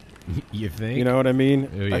 You think? You know what I mean?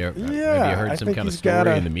 Yeah. Have you heard some kind of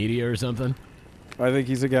story in the media or something? I think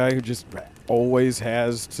he's a guy who just always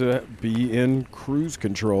has to be in cruise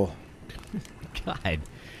control. God.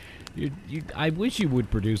 I wish you would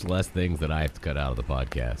produce less things that I have to cut out of the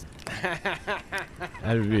podcast.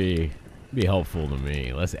 That would be helpful to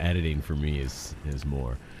me. Less editing for me is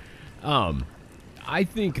more. I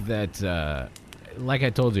think that, like I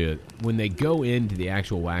told you, when they go into the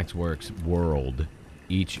actual Waxworks world,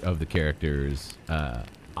 each of the characters,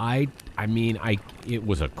 it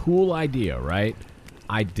was a cool idea, right?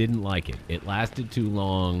 I didn't like it. It lasted too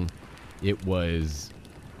long.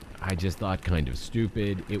 I just thought kind of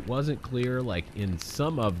stupid. It wasn't clear, like in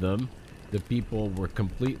some of them, the people were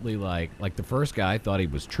completely like the first guy thought he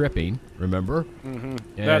was tripping, remember? Mm-hmm.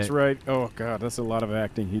 That's right. Oh, God, that's a lot of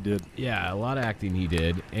acting he did. Yeah, a lot of acting he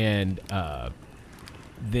did. And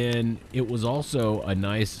then it was also a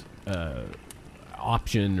nice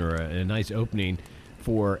option or a nice opening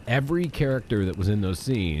for every character that was in those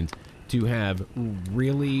scenes to have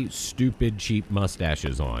really stupid, cheap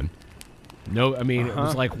mustaches on. No, I mean, It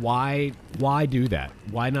was like, why do that?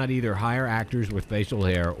 Why not either hire actors with facial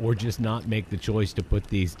hair or just not make the choice to put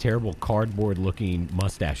these terrible cardboard-looking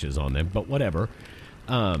mustaches on them? But whatever.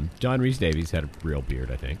 John Rhys Davies had a real beard,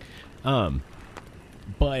 I think.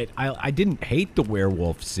 But I didn't hate the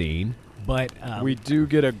werewolf scene, but... we do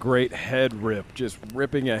get a great head rip, just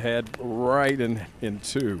ripping a head right in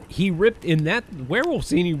two. In that werewolf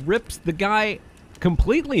scene, he rips the guy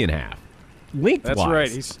completely in half. Lengthwise. That's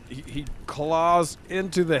right. He claws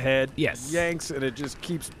into the head, yes, yanks, and it just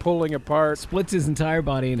keeps pulling apart. Splits his entire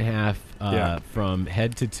body in half from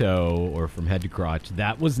head to toe or from head to crotch.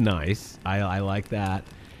 That was nice. I like that.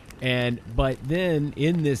 But then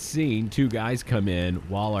in this scene, two guys come in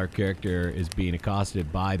while our character is being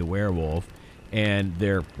accosted by the werewolf, and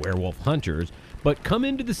they're werewolf hunters, but come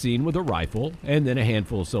into the scene with a rifle and then a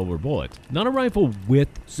handful of silver bullets. Not a rifle with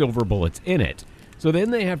silver bullets in it. So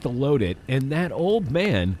then they have to load it, and that old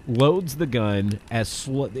man loads the gun as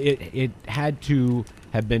slow. It had to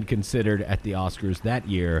have been considered at the Oscars that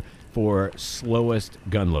year for slowest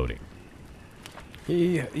gun loading.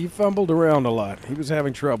 He fumbled around a lot. He was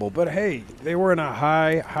having trouble. But hey, they were in a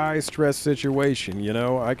high stress situation, you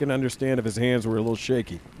know? I can understand if his hands were a little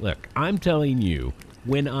shaky. Look, I'm telling you,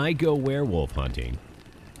 when I go werewolf hunting,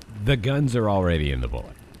 the guns are already in the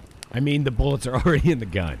bullet. I mean, the bullets are already in the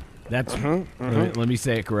gun. That's let me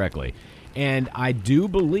say it correctly. And I do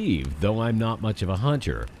believe, though I'm not much of a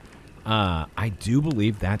hunter, I do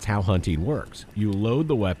believe that's how hunting works. You load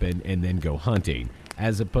the weapon and then go hunting,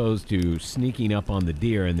 as opposed to sneaking up on the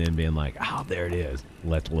deer and then being like, oh, there it is.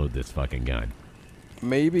 Let's load this fucking gun.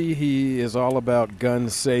 Maybe he is all about gun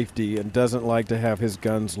safety and doesn't like to have his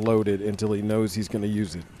guns loaded until he knows he's going to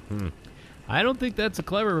use it. I don't think that's a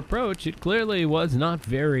clever approach. It clearly was not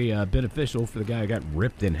very beneficial for the guy who got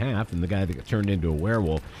ripped in half and the guy that got turned into a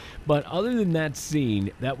werewolf. But other than that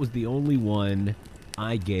scene, that was the only one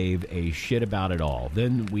I gave a shit about at all.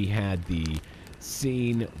 Then we had the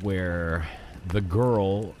scene where the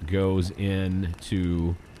girl goes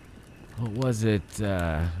into, what was it?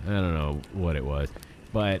 I don't know what it was.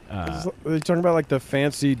 But are you talking about like the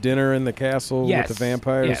fancy dinner in the castle with the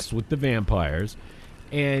vampires? Yes, with the vampires.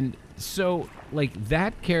 And so, like,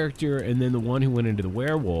 that character and then the one who went into the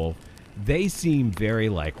werewolf, they seem very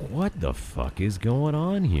like, what the fuck is going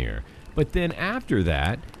on here? But then after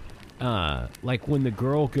that, like when the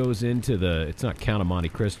girl goes into it's not Count of Monte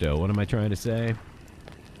Cristo, what am I trying to say?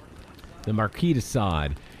 The Marquis de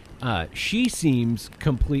Sade, she seems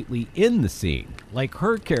completely in the scene. Like,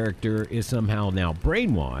 her character is somehow now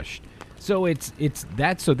brainwashed. So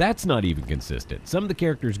that's not even consistent. Some of the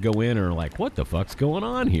characters go in and are like, what the fuck's going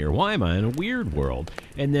on here? Why am I in a weird world?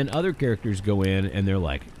 And then other characters go in and they're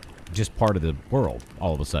like, just part of the world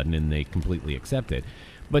all of a sudden, and they completely accept it.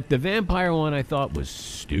 But the vampire one I thought was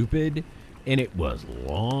stupid, and it was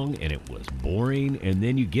long, and it was boring. And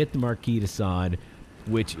then you get the Marquis de Sade,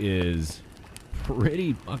 which is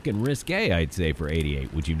pretty fucking risque, I'd say, for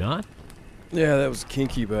 88. Would you not? Yeah, that was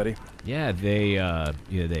kinky, buddy. Yeah, they. I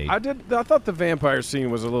thought the vampire scene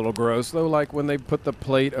was a little gross, though. Like when they put the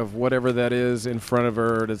plate of whatever that is in front of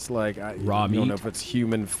her, and it's like Raw you don't meat? know if it's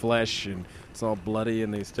human flesh, and it's all bloody,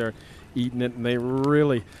 and they start eating it, and they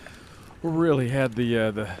really had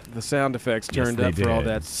the sound effects Yes, turned they up for all did.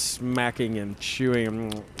 that smacking and chewing.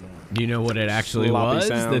 Do you know what it actually Sloppy was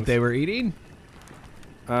that sounds. they were eating?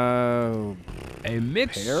 Uh,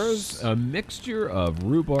 Pears? A mixture of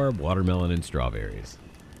rhubarb, watermelon, and strawberries.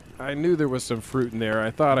 I knew there was some fruit in there.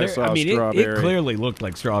 I thought I saw it strawberry. clearly looked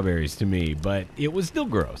like strawberries to me, but it was still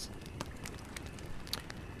gross.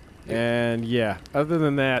 And yeah, other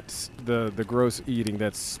than that, the gross eating,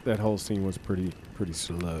 that whole scene was pretty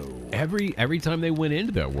slow. Every time they went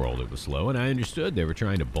into that world, it was slow, and I understood they were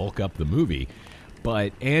trying to bulk up the movie,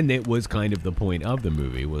 and it was kind of the point of the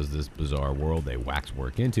movie was this bizarre world they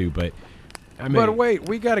waxwork into. But I mean, But wait,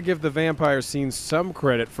 we got to give the vampire scene some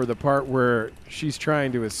credit for the part where she's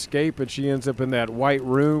trying to escape and she ends up in that white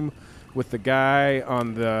room with the guy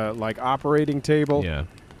on the operating table. yeah,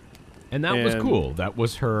 and that was And cool. That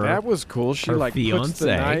was her. That was cool. She her puts the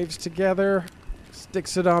fiancé. knives together,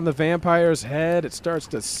 sticks it on the vampire's head. It starts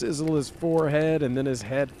to sizzle his forehead, and then his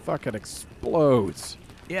head fucking explodes.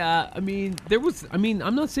 Yeah, I mean,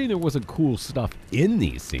 I'm not saying there wasn't cool stuff in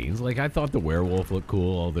these scenes. Like, I thought the werewolf looked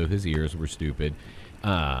cool, although his ears were stupid.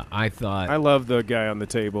 I thought I love the guy on the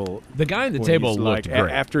table. the guy on the when table he's looked like,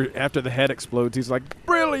 great. After the head explodes, he's like,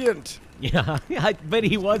 brilliant. Yeah, but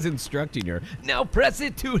he was instructing her. Now press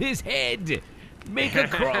it to his head. Make a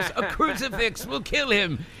cross. A crucifix will kill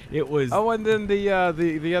him. It was. Oh, and then the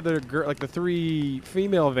other girl, like the three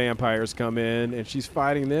female vampires come in, and she's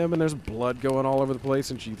fighting them, and there's blood going all over the place,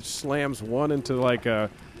 and she slams one into like a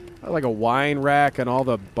wine rack, and all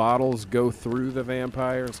the bottles go through the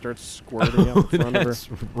vampire and starts squirting out in front of her. That's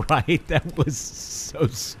right. That was so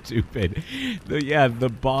stupid.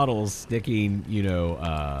 The bottles sticking,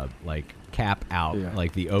 like cap out, Yeah.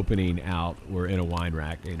 like the opening out, were in a wine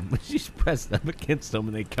rack, and when she pressed them against them,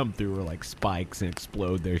 and they come through her like spikes and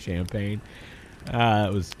explode their champagne.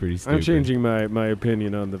 It was pretty stupid. I'm changing my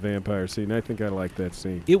opinion on the vampire scene. I think I like that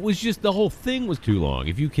scene. It was just the whole thing was too long.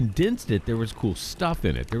 If you condensed it, there was cool stuff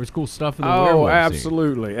in it. There was cool stuff in the Oh, werewolf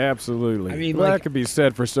scene. absolutely. I mean, well, like- that could be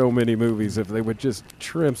said for so many movies. If they would just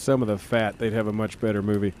trim some of the fat, they'd have a much better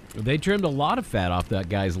movie. They trimmed a lot of fat off that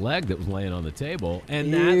guy's leg that was laying on the table,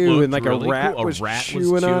 and that Ew, looked and like a really rat cool. was A rat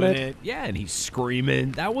chewing on it. Yeah, and he's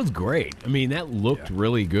screaming. That was great. I mean, that looked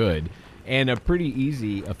really good, and a pretty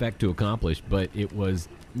easy effect to accomplish. But it was,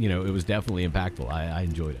 it was definitely impactful. I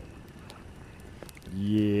enjoyed it.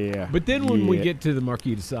 Yeah. But then when we get to the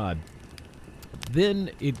Marquis de Sade,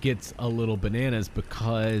 then it gets a little bananas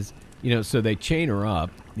because, so they chain her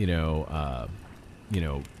up,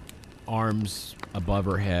 arms above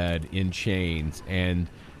her head in chains, and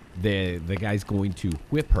the guy's going to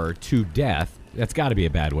whip her to death. That's got to be a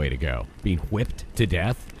bad way to go, being whipped to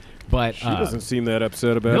death. But she doesn't seem that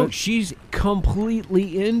upset about no, it. she's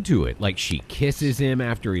completely into it. Like, she kisses him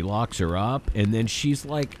after he locks her up, and then she's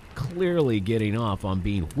like clearly getting off on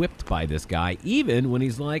being whipped by this guy, even when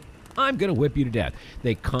he's like, I'm going to whip you to death.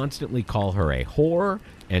 They constantly call her a whore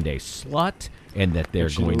and a slut, and that they're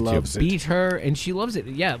And she going to loves it. beat her, and she loves it.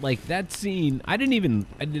 Yeah, like that scene, I didn't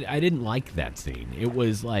like that scene. It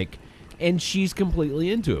was like, and she's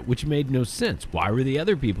completely into it, which made no sense. Why were the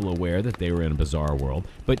other people aware that they were in a bizarre world?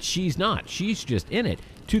 But she's not. She's just in it,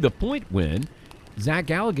 to the point when Zach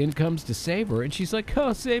Galligan comes to save her, and she's like,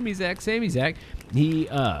 oh, save me, Zach, save me, Zach. He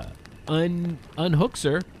unhooks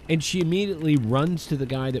her, and she immediately runs to the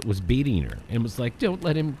guy that was beating her and was like, don't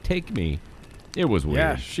let him take me. It was weird.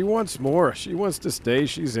 Yeah, she wants more. She wants to stay.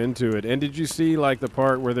 She's into it. And did you see like the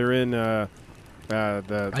part where they're in I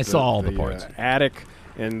saw all the parts. Attic,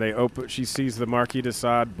 and they open? She sees the Marquis de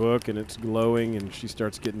Sade book, and it's glowing, and she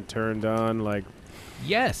starts getting turned on. Like,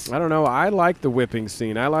 Yes. I don't know. I like the whipping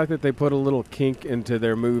scene. I like that they put a little kink into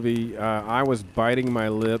their movie. I was biting my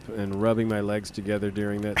lip and rubbing my legs together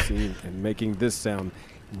during that scene and making this sound.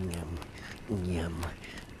 Yum, yum,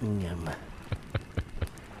 yum.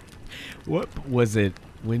 What was it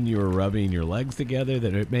when you were rubbing your legs together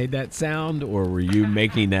that it made that sound, or were you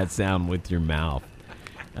making that sound with your mouth?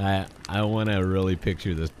 I want to really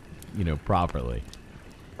picture this, properly.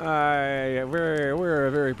 We're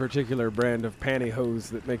a very particular brand of pantyhose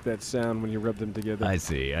that make that sound when you rub them together. I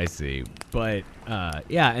see. But,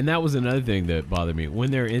 yeah, and that was another thing that bothered me.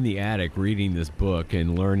 When they're in the attic reading this book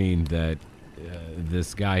and learning that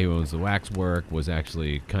this guy who owns the waxwork was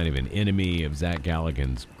actually kind of an enemy of Zach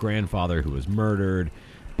Galligan's grandfather, who was murdered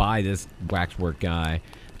by this waxwork guy.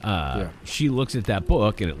 She looks at that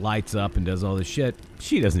book and it lights up and does all this shit.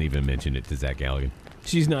 She doesn't even mention it to Zach Galligan.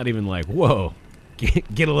 She's not even like, whoa,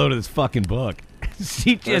 get a load of this fucking book.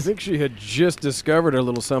 I think she had just discovered a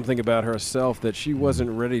little something about herself that she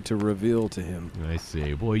wasn't ready to reveal to him. I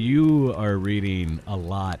see. Boy, you are reading a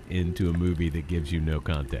lot into a movie that gives you no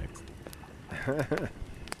context.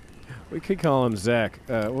 We could call him Zach.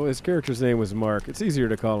 Well, his character's name was Mark. It's easier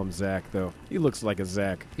to call him Zach, though. He looks like a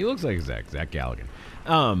Zach. He looks like a Zach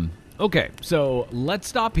Galligan. Okay, so let's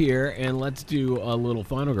stop here and let's do a little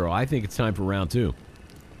Final Girl. I think it's time for round 2.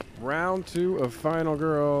 Round 2 of Final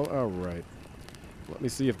Girl. All right. Let me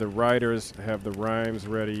see if the writers have the rhymes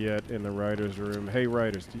ready yet in the writers' room. Hey,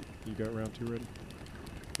 writers, you got round 2 ready?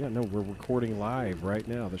 Yeah, no, we're recording live right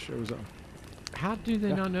now. The show's on. How do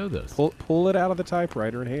they not know this? Pull it out of the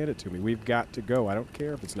typewriter and hand it to me. We've got to go. I don't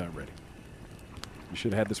care if it's not ready. You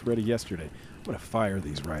should have had this ready yesterday. I'm going to fire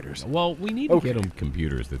these writers. Well, we need to get them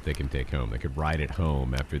computers that they can take home. They could write at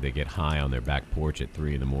home after they get high on their back porch at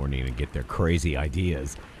 3 in the morning and get their crazy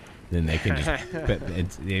ideas. Then they can just,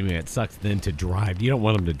 it sucks then to drive. You don't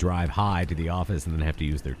want them to drive high to the office and then have to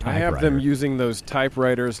use their typewriter. I have them using those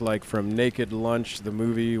typewriters like from Naked Lunch, the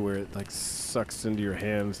movie, where it like sucks into your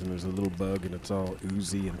hands and there's a little bug and it's all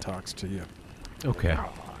oozy and talks to you. Okay.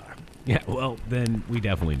 Yeah, well, then we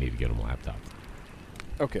definitely need to get them laptops.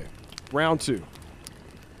 Okay. Round 2.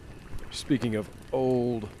 Speaking of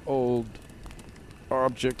old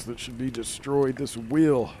objects that should be destroyed, this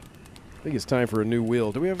wheel. I think it's time for a new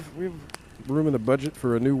wheel. Do we have room in the budget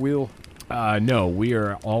for a new wheel? No, we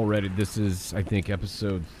are already. This is, I think,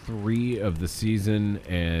 episode 3 of the season,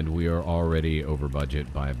 and we are already over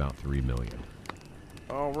budget by about $3 million.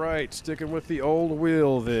 All right, sticking with the old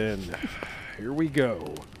wheel then. Here we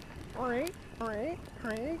go.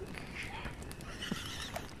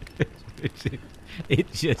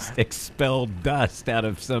 It just expelled dust out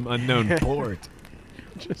of some unknown port.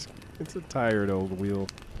 It's a tired old wheel.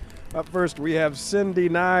 Up first, we have Cindy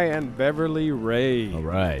Nye and Beverly Ray. All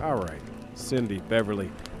right. Cindy, Beverly.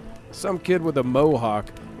 Some kid with a mohawk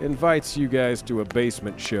invites you guys to a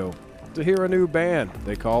basement show to hear a new band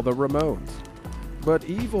they call the Ramones. But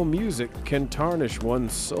evil music can tarnish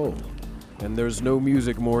one's soul, and there's no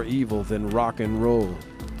music more evil than rock and roll.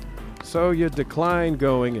 So you decline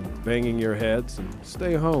going and banging your heads and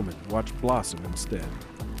stay home and watch Blossom instead.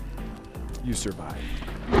 You survive.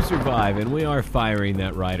 You survive, and we are firing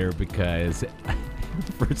that writer because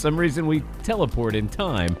for some reason we teleport in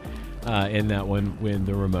time in that one when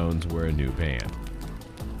the Ramones were a new band.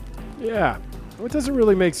 Yeah, well, it doesn't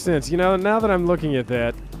really make sense. You know, now that I'm looking at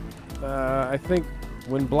that, I think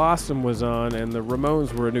when Blossom was on and the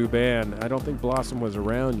Ramones were a new band, I don't think Blossom was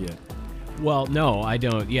around yet. Well, no, I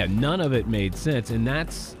don't. Yeah, none of it made sense, and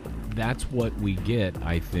that's what we get,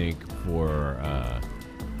 I think, for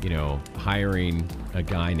hiring a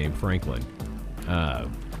guy named Franklin.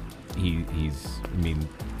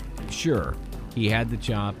 Sure, he had the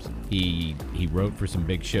chops. He wrote for some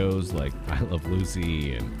big shows like I Love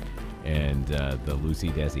Lucy and the Lucy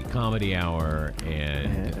Desi Comedy Hour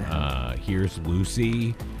and Here's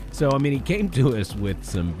Lucy. So, he came to us with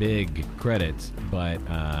some big credits, but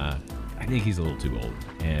I think he's a little too old,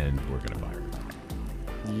 and we're going to fire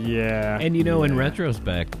him. Yeah. And, in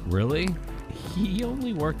retrospect, really, he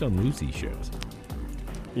only worked on Lucy shows.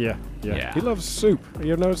 Yeah. He loves soup.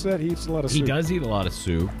 You ever notice that? He eats a lot of soup. He does eat a lot of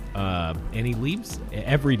soup, and he leaves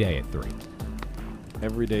every day at 3.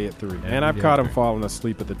 Every day at 3. And I've caught him falling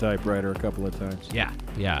asleep at the typewriter a couple of times. Yeah.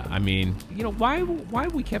 Why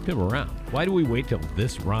we kept him around? Why do we wait till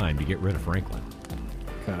this rhyme to get rid of Franklin?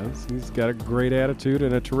 Because he's got a great attitude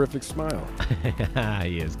and a terrific smile.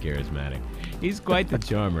 He is charismatic. He's quite the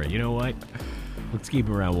charmer. You know what? Let's keep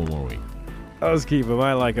him around one more week. Let's keep him.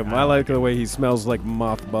 I like him. I like the way he smells like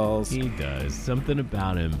mothballs. He does. Something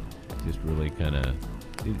about him just really kind of,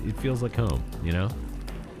 it feels like home,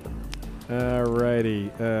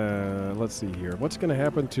 Alrighty. Let's see here. What's going to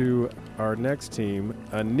happen to our next team?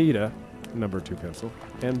 Anita, number 2 pencil,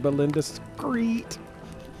 and Belinda Screet.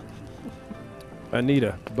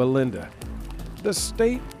 Anita, Belinda. The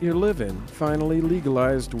state you live in finally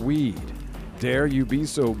legalized weed. Dare you be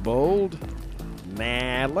so bold?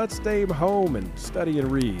 Nah, let's stay home and study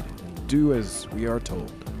and read and do as we are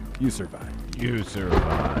told. You survive. You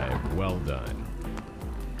survive. Well done.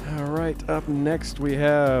 All right, up next we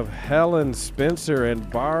have Helen Spencer and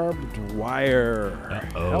Barb Dwyer.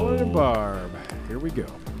 Uh-oh. Helen and Barb. Here we go.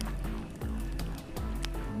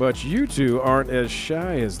 But you two aren't as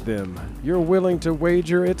shy as them. You're willing to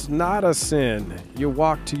wager it's not a sin. You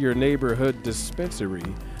walk to your neighborhood dispensary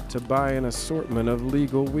to buy an assortment of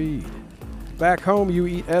legal weed. Back home, you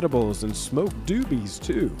eat edibles and smoke doobies,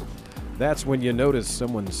 too. That's when you notice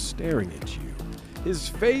someone staring at you. His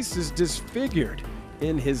face is disfigured.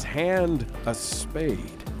 In his hand, a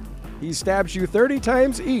spade. He stabs you 30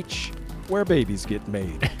 times each, where babies get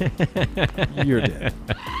made. You're dead.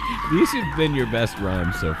 These have been your best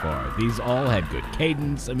rhymes so far. These all had good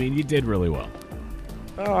cadence. I mean, you did really well.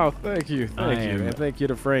 Oh, thank you. Thank you. And thank you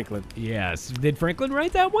to Franklin. Yes. Did Franklin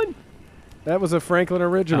write that one? That was a Franklin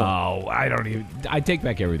original. Oh, I take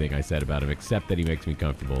back everything I said about him, except that he makes me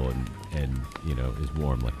comfortable and is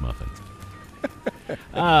warm like muffins.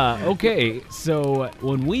 Okay, so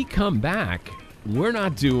when we come back, we're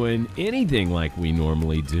not doing anything like we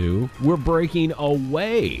normally do. We're breaking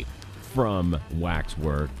away from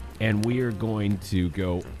Waxwork, and we are going to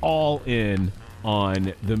go all in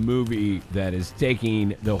on the movie that is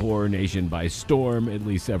taking the horror nation by storm, at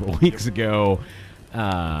least several weeks ago,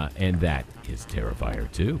 and that is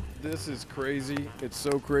Terrifier 2. This is crazy. It's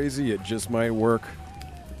so crazy, it just might work.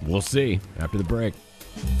 We'll see after the break.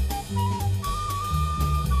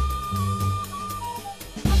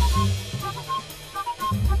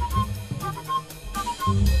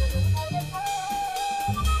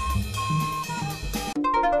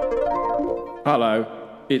 Hello,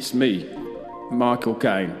 it's me, Michael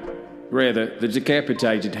Caine. Rather, the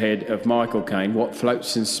decapitated head of Michael Caine, what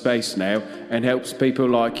floats in space now and helps people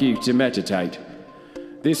like you to meditate.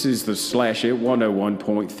 This is the Slasher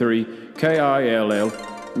 101.3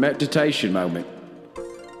 KILL meditation moment.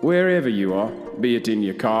 Wherever you are, be it in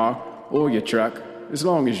your car or your truck, as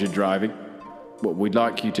long as you're driving, what we'd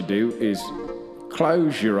like you to do is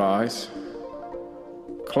close your eyes.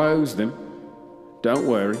 Close them. Don't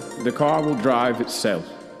worry, the car will drive itself.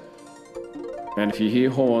 And if you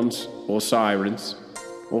hear horns or sirens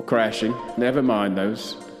or crashing, never mind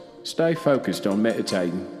those. Stay focused on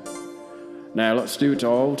meditating. Now let's do it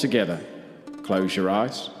all together. Close your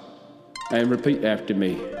eyes and repeat after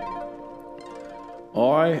me.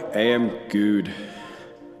 I am good.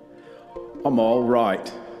 I'm all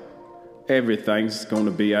right. Everything's going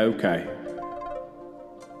to be okay.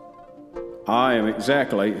 I am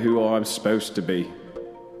exactly who I'm supposed to be.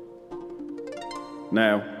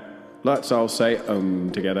 Now, let's all say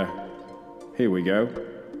together. Here we go.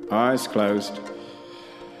 Eyes closed.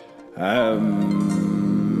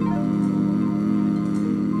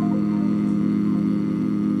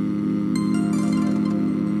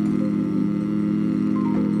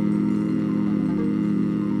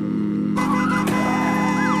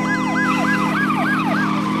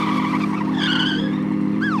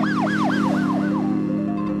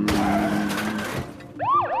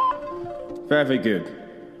 Very good.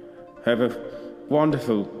 Have a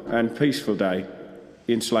wonderful and peaceful day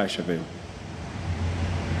in Slasherville.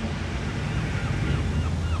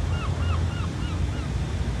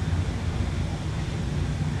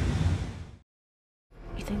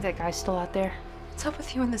 You think that guy's still out there? What's up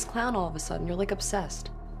with you and this clown all of a sudden? You're like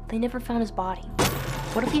obsessed. They never found his body.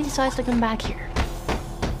 What if he decides to come back here?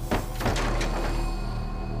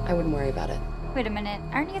 I wouldn't worry about it. Wait a minute,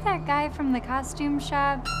 aren't you that guy from the costume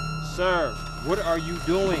shop? Sir, what are you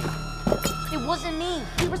doing? It wasn't me.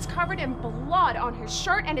 He was covered in blood on his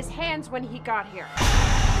shirt and his hands when he got here.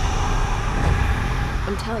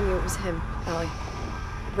 I'm telling you it was him, Ellie.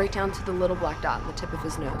 Right down to the little black dot on the tip of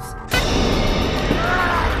his nose.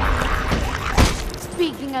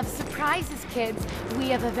 Speaking of surprises, kids, we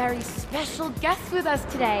have a very special guest with us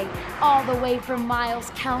today. All the way from Miles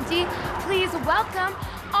County, please welcome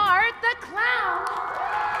Art the Clown.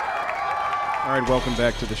 All right, welcome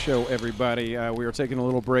back to the show, everybody. We are taking a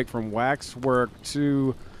little break from Waxwork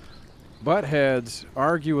to Buttheads,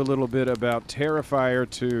 argue a little bit about Terrifier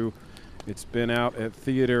 2. It's been out at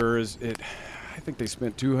theaters. I think they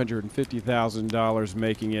spent $250,000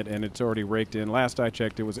 making it, and it's already raked in. Last I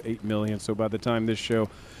checked, it was $8 million. So by the time this show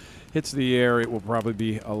hits the air, it will probably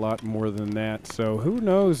be a lot more than that. So who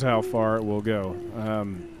knows how far it will go.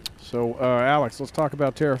 Alex, let's talk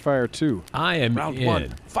about Terrifier 2. I am Round in. 1,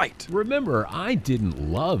 fight. Remember, I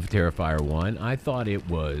didn't love Terrifier 1. I thought it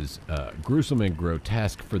was gruesome and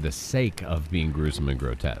grotesque for the sake of being gruesome and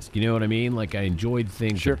grotesque. You know what I mean? Like, I enjoyed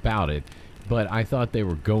things about it, but I thought they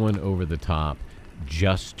were going over the top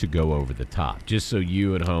just to go over the top, just so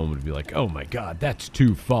you at home would be like, oh my God, that's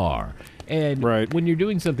too far. And when you're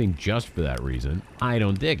doing something just for that reason, I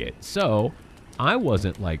don't dig it. So I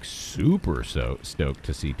wasn't like super stoked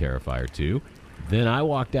to see Terrifier 2. Then I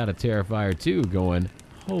walked out of Terrifier 2 going,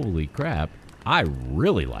 holy crap, I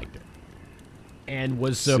really liked it. and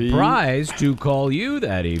was surprised to call you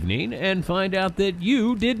that evening and find out that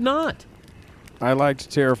you did not. I liked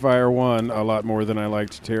Terrifier 1 a lot more than I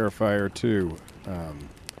liked Terrifier 2.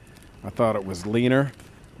 I thought it was leaner,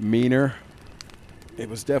 meaner. It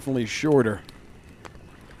was definitely shorter.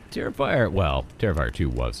 Terrifier 2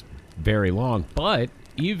 was very long, but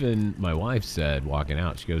even my wife said, walking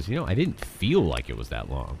out, she goes, I didn't feel like it was that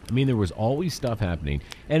long. I mean, there was always stuff happening.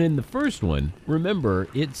 And in the first one, remember,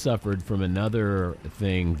 it suffered from another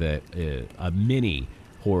thing that many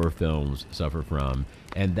horror films suffer from,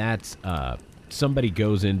 and that's somebody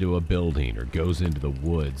goes into a building or goes into the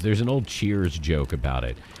woods. There's an old Cheers joke about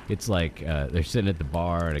it. It's like they're sitting at the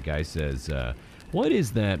bar and a guy says, what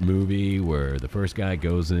is that movie where the first guy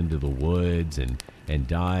goes into the woods and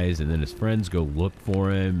dies, and then his friends go look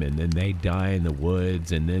for him, and then they die in the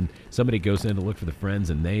woods, and then somebody goes in to look for the friends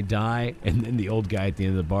and they die, and then the old guy at the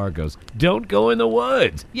end of the bar goes, don't go in the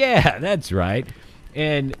woods. Yeah, that's right.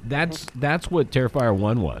 And that's what Terrifier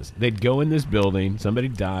 1 was. They'd go in this building, somebody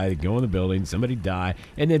die, they'd go in the building, somebody die,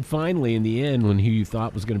 and then finally, in the end, when who you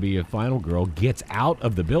thought was going to be a final girl gets out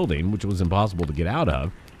of the building, which was impossible to get out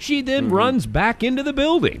of, she then runs back into the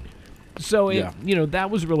building. So, that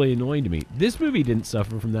was really annoying to me. This movie didn't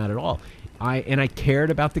suffer from that at all. I cared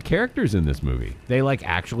about the characters in this movie. They,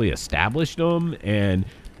 actually established them, and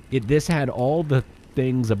this had all the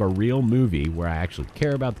things of a real movie where I actually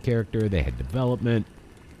care about the character. They had development,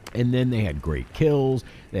 and then they had great kills.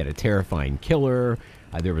 They had a terrifying killer.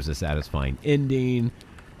 There was a satisfying ending.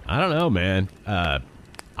 I don't know, man.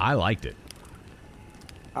 I liked it.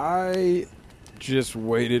 I just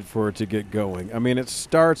waited for it to get going. I mean, it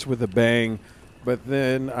starts with a bang, but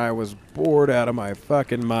then I was bored out of my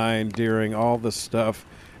fucking mind during all the stuff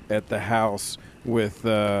at the house with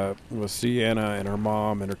Sienna and her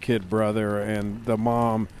mom and her kid brother, and the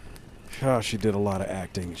mom, she did a lot of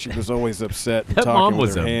acting. She was always upset and talking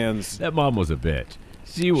with her hands. That mom was a bitch.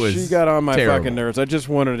 She got on my terrible. fucking nerves. I just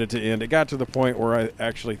wanted it to end. It got to the point where I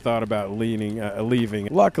actually thought about leaving.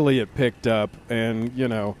 Luckily, it picked up, and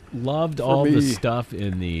loved all the stuff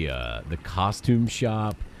in the costume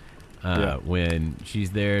shop when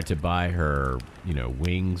she's there to buy her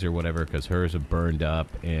wings or whatever, because hers have burned up,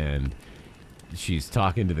 and she's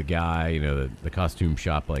talking to the guy, the costume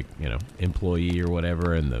shop employee or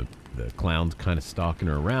whatever, and the clown's kind of stalking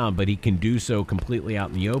her around, but he can do so completely out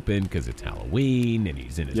in the open because it's Halloween and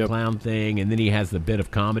he's in his clown thing, and then he has the bit of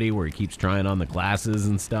comedy where he keeps trying on the glasses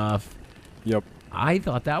and stuff. Yep. I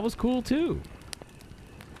thought that was cool too.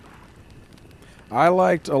 I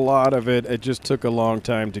liked a lot of it. It just took a long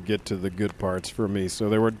time to get to the good parts for me. So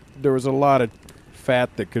there was a lot of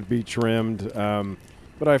fat that could be trimmed,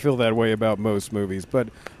 but I feel that way about most movies. But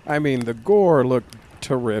I mean, the gore looked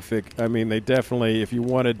terrific. I mean, they definitely, if you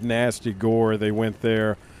wanted nasty gore, they went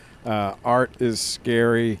there. Art is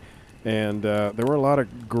scary, and there were a lot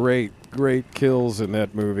of great kills in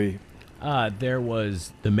that movie. There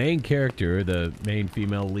was the main character, the main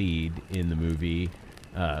female lead in the movie,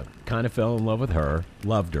 kind of fell in love with her,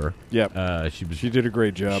 loved her. Yep. She did a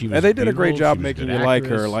great job. And they did a great job making you like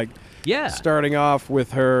her. Yeah. Starting off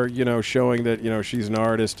with her, showing that, she's an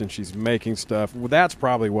artist and she's making stuff. Well, that's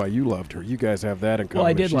probably why you loved her. You guys have that in common. Well,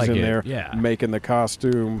 I did she's in it. there making the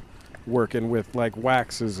costume, working with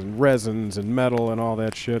waxes and resins and metal and all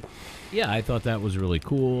that shit. Yeah, I thought that was really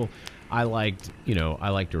cool. I liked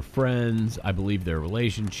her friends. I believe their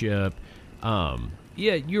relationship. Yeah,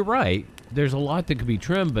 you're right. There's a lot that could be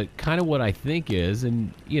trimmed, but kind of what I think is,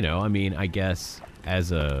 and I guess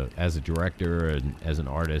as a director and as an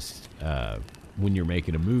artist, when you're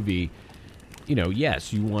making a movie,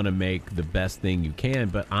 yes, you want to make the best thing you can,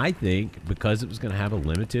 but I think because it was going to have a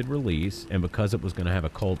limited release and because it was going to have a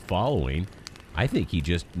cult following, I think he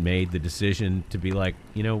just made the decision to be like,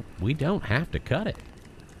 we don't have to cut it.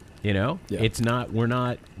 It's not, we're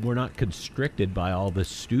not constricted by all the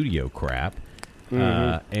studio crap.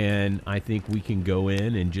 And I think we can go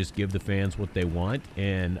in and just give the fans what they want.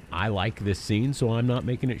 And I like this scene, so I'm not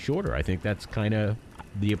making it shorter. I think that's kind of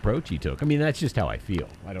the approach he took. I mean, that's just how I feel.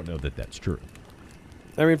 I don't know that that's true.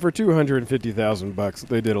 I mean, for $250,000,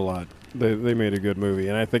 they did a lot. They made a good movie,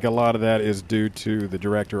 and I think a lot of that is due to the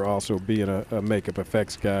director also being a makeup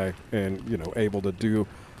effects guy and able to do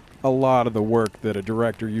a lot of the work that a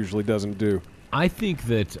director usually doesn't do. I think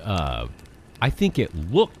that. I think it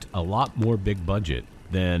looked a lot more big budget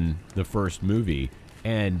than the first movie,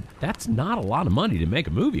 and that's not a lot of money to make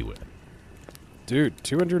a movie with. Dude,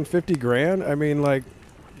 $250,000? I mean, they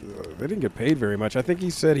didn't get paid very much. I think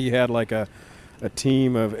he said he had a a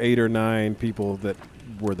team of 8 or 9 people that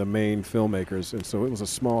were the main filmmakers, and so it was a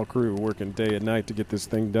small crew working day and night to get this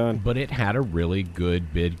thing done. But it had a really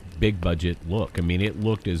good big budget look. I mean, it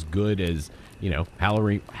looked as good as,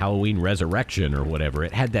 Halloween Resurrection or whatever.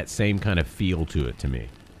 It had that same kind of feel to it to me.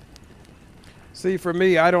 See, for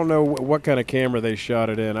me, I don't know what kind of camera they shot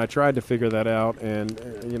it in. I tried to figure that out, and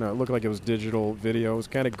it looked like it was digital video. It was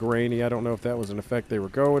kind of grainy. I don't know if that was an effect they were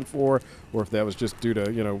going for, or if that was just due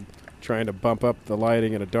to trying to bump up the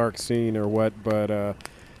lighting in a dark scene or what. But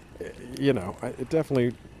it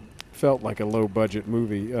definitely felt like a low-budget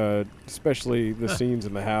movie, especially the scenes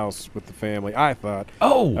in the house with the family, I thought.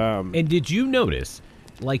 Oh, and did you notice,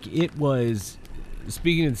 it was,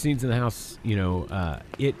 speaking of the scenes in the house,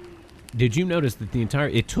 did you notice that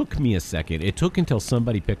it took me a second. It took until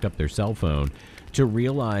somebody picked up their cell phone to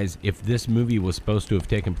realize if this movie was supposed to have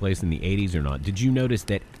taken place in the 80s or not. Did you notice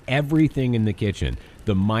that everything in the kitchen,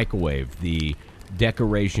 the microwave, the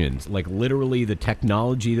decorations, literally the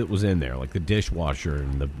technology that was in there, like the dishwasher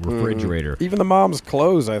and the refrigerator. Even the mom's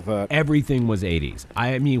clothes, I thought. Everything was 80s.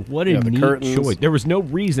 I mean, what a neat curtains. choice. There was no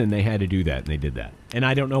reason they had to do that, and they did that. And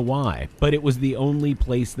I don't know why, but it was the only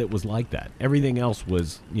place that was like that. Everything else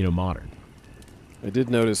was, modern. I did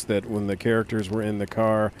notice that when the characters were in the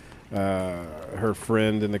car, her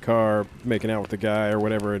friend in the car making out with the guy or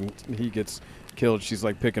whatever, and he gets killed, she's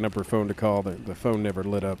picking up her phone to call. The phone never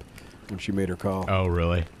lit up when she made her call. Oh,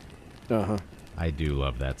 really? Uh-huh. I do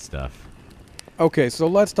love that stuff. Okay, so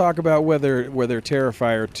let's talk about whether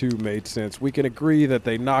Terrifier 2 made sense. We can agree that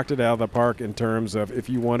they knocked it out of the park in terms of if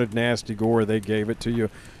you wanted nasty gore, they gave it to you.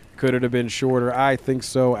 Could it have been shorter? I think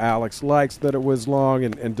so. Alex likes that it was long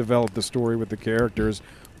and developed the story with the characters.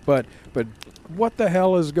 But what the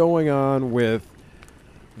hell is going on with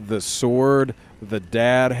the sword, the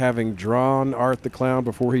dad having drawn Art the Clown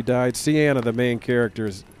before he died? Sienna, the main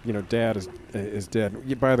character's, dad is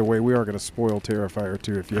dead. By the way, we are going to spoil Terrifier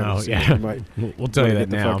 2 if you haven't seen it. We'll tell you that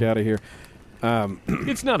now. now. Get the fuck out of here.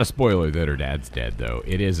 It's not a spoiler that her dad's dead, though.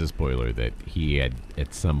 It is a spoiler that he had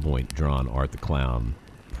at some point drawn Art the Clown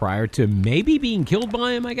prior to maybe being killed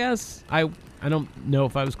by him, I guess. I don't know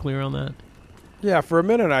if I was clear on that. Yeah, for a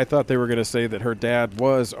minute I thought they were going to say that her dad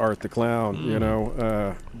was Art the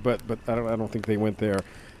Clown, but I don't think they went there.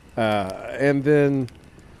 And then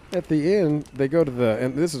at the end they go to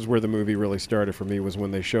and this is where the movie really started for me, was when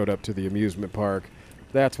they showed up to the amusement park.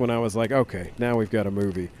 That's when I was like, okay, now we've got a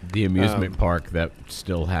movie. The amusement park that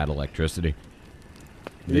still had electricity.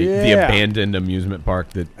 The abandoned amusement park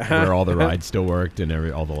where all the rides still worked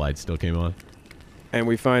and all the lights still came on. And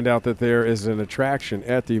we find out that there is an attraction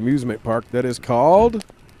at the amusement park that is called...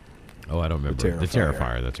 Oh, I don't remember. The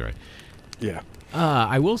Terrifier, that's right. Yeah.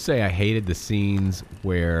 I will say I hated the scenes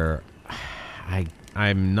where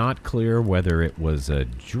I'm not clear whether it was a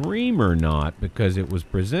dream or not, because it was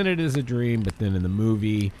presented as a dream, but then in the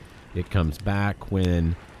movie it comes back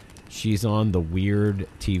when she's on the weird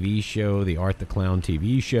TV show, the Art the Clown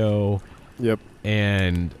TV show. Yep.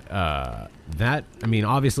 And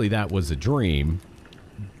obviously that was a dream.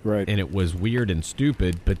 Right. And it was weird and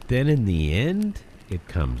stupid, but then in the end, it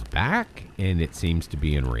comes back, and it seems to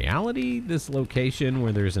be in reality, this location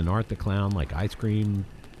where there's an Art the Clown, ice cream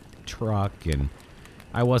truck, and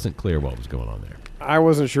I wasn't clear what was going on there. I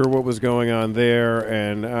wasn't sure what was going on there,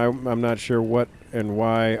 and I'm not sure what and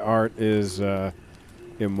why Art is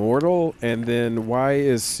immortal, and then why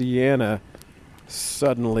is Sienna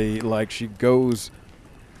suddenly, she goes...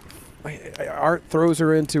 Art throws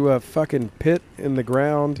her into a fucking pit in the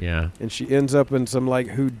ground. Yeah. And she ends up in some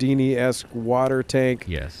Houdini-esque water tank.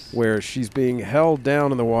 Yes. Where she's being held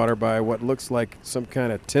down in the water by what looks like some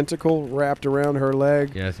kind of tentacle wrapped around her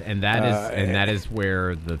leg. Yes, and that is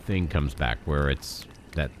where the thing comes back, where it's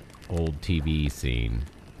that old TV scene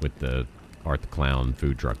with the Art the Clown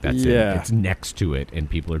food truck. That's it's next to it, and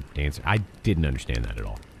people are dancing. I didn't understand that at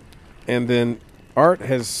all. And then Art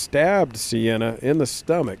has stabbed Sienna in the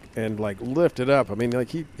stomach and lifted up. I mean,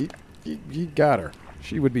 he got her.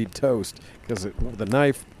 She would be toast because the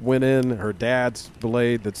knife went in her dad's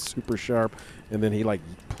blade that's super sharp, and then he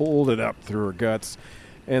pulled it up through her guts.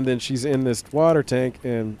 And then she's in this water tank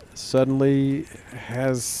and suddenly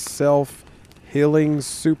has self-healing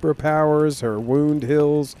superpowers. Her wound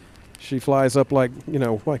heals. She flies up like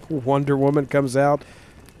Wonder Woman comes out.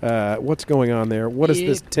 What's going on there? What is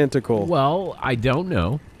this tentacle? Well, I don't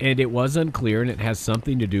know, and it was unclear, and it has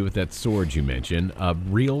something to do with that sword you mentioned, a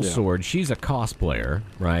real sword. She's a cosplayer,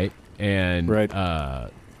 right? And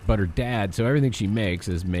but her dad, so everything she makes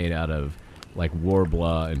is made out of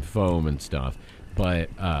Worbla and foam and stuff. But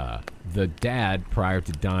the dad, prior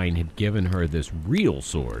to dying, had given her this real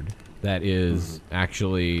sword that is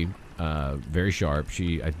actually very sharp.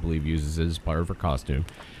 She, I believe, uses it as part of her costume.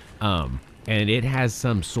 And it has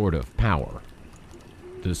some sort of power.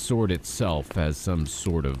 The sword itself has some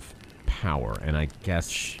sort of power, and I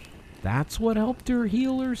guess that's what helped her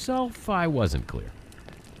heal herself? I wasn't clear.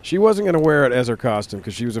 She wasn't going to wear it as her costume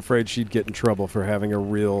because she was afraid she'd get in trouble for having a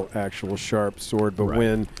real, actual sharp sword. But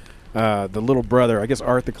when the little brother, I guess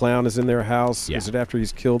Art the Clown, is in their house, is it after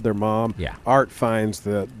he's killed their mom? Yeah. Art finds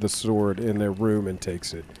the sword in their room and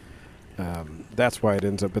takes it. That's why it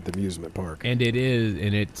ends up at the amusement park. And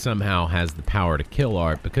it somehow has the power to kill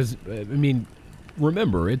Art because, I mean,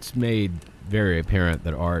 remember, it's made very apparent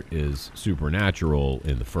that Art is supernatural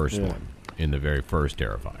in the first one, in the very first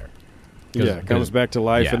Terrifier. Yeah, it comes back to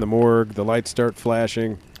life in the morgue. The lights start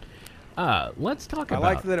flashing. Let's talk about... I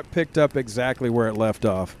like that it picked up exactly where it left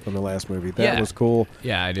off from the last movie. That was cool.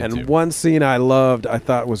 Yeah, I did And too. one scene I loved, I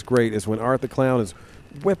thought was great, is when Art the Clown is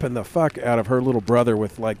whipping the fuck out of her little brother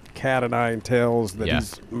with, like, cat o' nine tails that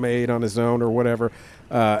he's made on his own or whatever,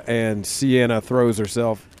 and Sienna throws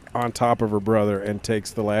herself on top of her brother and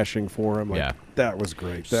takes the lashing for him. Like, that was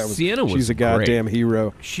great. Sienna was she's a goddamn great.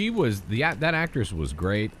 hero. She was that actress was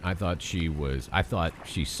great. I thought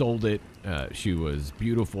she sold it. She was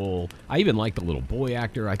beautiful. I even liked the little boy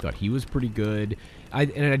actor. I thought he was pretty good.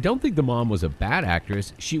 And I don't think the mom was a bad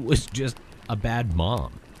actress. She was just a bad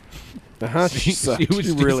mom. She sucked. She was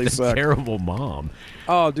She really just a sucked. terrible mom.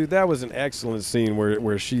 Oh, dude, that was an excellent scene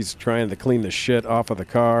where she's trying to clean the shit off of the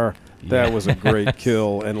car. That was a great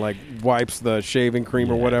kill, and like wipes the shaving cream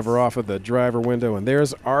or whatever off of the driver window. And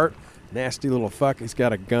there's Art, nasty little fuck. He's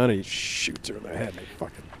got a gun and he shoots her in the head and it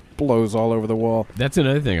fucking blows all over the wall. That's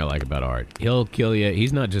another thing I like about Art. He'll kill you.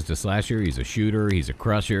 He's not just a slasher. He's a shooter. He's a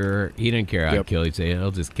crusher. He didn't care how to kill you. He'll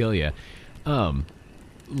just kill you.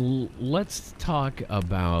 Let's talk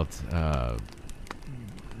about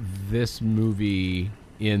this movie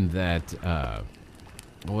in that. How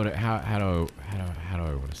do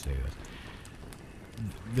I want to say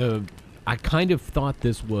this? I kind of thought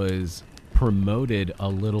this was promoted a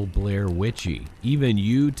little Blair Witchy. Even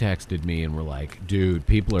you texted me and were like, dude,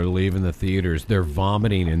 people are leaving the theaters. They're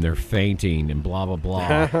vomiting and they're fainting and blah, blah,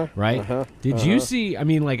 blah. Right? Did you see? I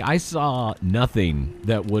mean, like, I saw nothing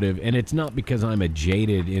that would have, and it's not because I'm a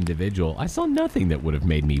jaded individual. I saw nothing that would have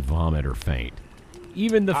made me vomit or faint.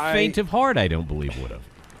 Even the faint of heart, I don't believe would have.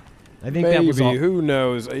 I think Maybe. that was all. Who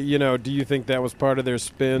knows? You know, do you think that was part of their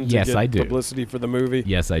spin to Yes, get I do. publicity for the movie?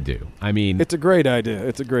 Yes, I do. I mean, it's a great idea.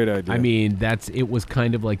 It's a great idea. I mean, it was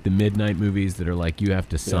kind of like the midnight movies that are like, you have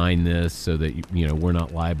to sign this so that you know we're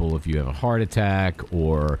not liable if you have a heart attack,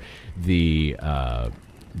 or the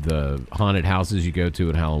haunted houses you go to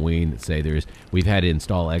at Halloween that say we've had to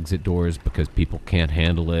install exit doors because people can't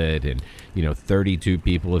handle it, and 32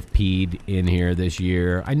 people have peed in here this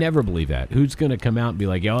year. I never believe that. Who's going to come out and be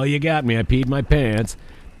like, oh, you got me, I peed my pants?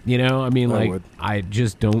 I mean, I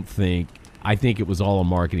just don't think. I think it was all a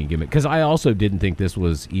marketing gimmick, because I also didn't think this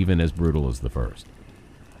was even as brutal as the first.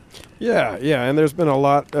 Yeah, and there's been a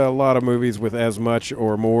lot of movies with as much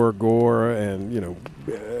or more gore and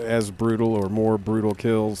as brutal or more brutal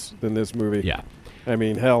kills than this movie. Yeah. I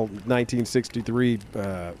mean, hell, 1963,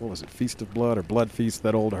 what was it, Feast of Blood or Blood Feast,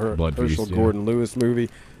 that old Herschel Gordon Lewis movie.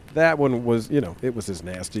 That one was, it was as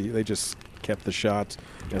nasty. They just kept the shots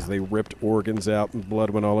as they ripped organs out and blood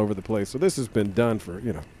went all over the place. So this has been done for,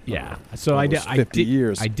 So I 50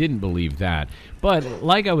 years. I didn't believe that. But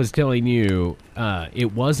like I was telling you,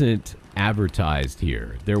 it wasn't advertised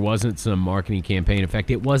here. There wasn't some marketing campaign. In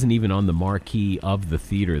fact, it wasn't even on the marquee of the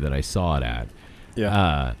theater that I saw it at.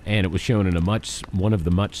 Yeah. And it was shown in one of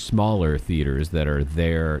the much smaller theaters that are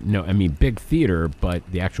there. No, I mean, big theater, but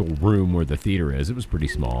the actual room where the theater is, it was pretty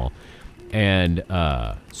small. And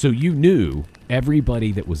so you knew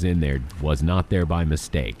everybody that was in there was not there by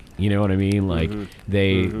mistake. You know what I mean? Like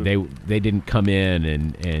they didn't come in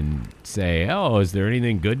and say, oh, is there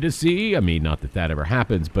anything good to see? I mean, not that ever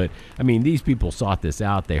happens, but I mean, these people sought this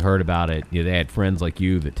out. They heard about it. They had friends like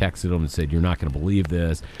you that texted them and said, you're not going to believe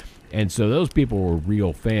this. And so those people were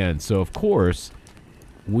real fans. So, of course,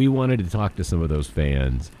 we wanted to talk to some of those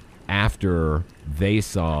fans after they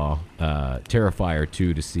saw Terrifier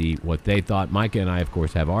 2 to see what they thought. Micah and I, of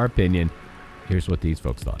course, have our opinion. Here's what these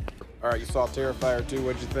folks thought. All right, you saw Terrifier 2.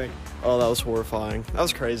 What'd you think? Oh, that was horrifying. That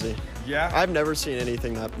was crazy. Yeah? I've never seen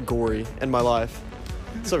anything that gory in my life.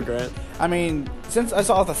 So, Grant? I mean, since I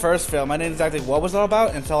saw the first film, I didn't exactly what was it all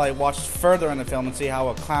about until I watched further in the film and see how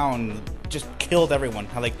a clown just killed everyone.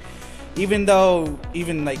 How, even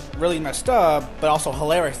really messed up, but also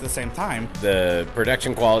hilarious at the same time. The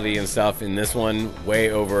production quality and stuff in this one,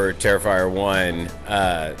 way over Terrifier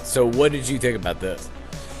 1. So what did you think about this?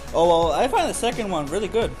 Oh, well, I find the second one really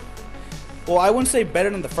good. Well, I wouldn't say better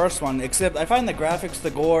than the first one, except I find the graphics, the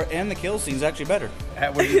gore, and the kill scenes actually better.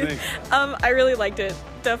 What do you think? I really liked it.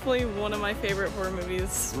 Definitely one of my favorite horror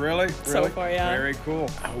movies. Really? So far, yeah. Very cool.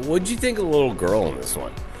 What'd you think of the little girl in this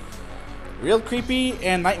one? Real creepy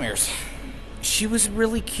and nightmares. She was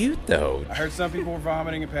really cute, though. I heard some people were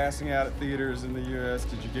vomiting and passing out at theaters in the U.S.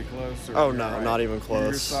 Did you get close? Or Oh, no, not even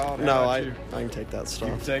close. No, I can take that stuff.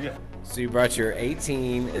 You can take it? So you brought your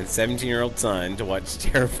 18 and 17-year-old son to watch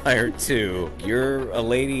Terrifier 2. You're a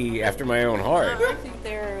lady after my own heart. I think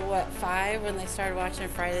they were, 5 when they started watching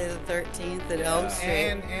Friday the 13th at Elm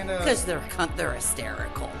Street? Because they're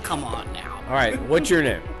hysterical. Come on now. All right, what's your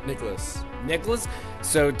name? Nicholas. Nicholas?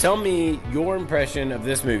 So tell me your impression of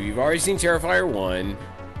this movie. You've already seen Terrifier 1.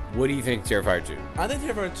 What do you think of Terrifier 2? I think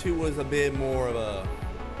Terrifier 2 was a bit more of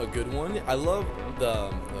a good one. I love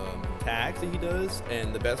the tags that he does,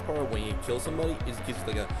 and the best part when he kills somebody is he gets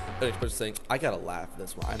like an expression saying, I gotta laugh at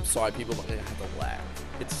this one. I'm sorry people, but I have to laugh.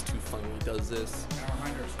 It's too funny when he does this.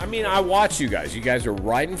 I mean, I watch you guys. You guys are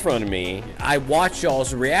right in front of me. I watch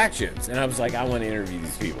y'all's reactions, and I was like, I want to interview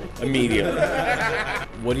these people immediately.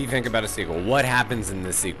 What do you think about a sequel? What happens in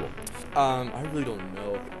the sequel? I really don't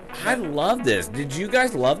know. I love this. Did you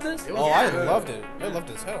guys love this? Oh, I loved it. I loved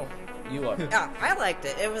it as hell. You loved it. Yeah, I liked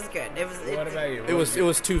it. It was good. What about you? It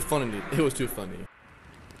was too funny. It was too funny.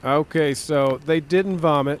 Okay, so they didn't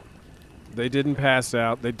vomit. They didn't pass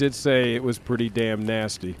out. They did say it was pretty damn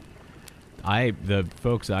nasty. The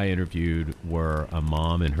folks I interviewed were a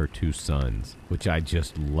mom and her 2 sons, which I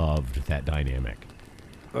just loved that dynamic.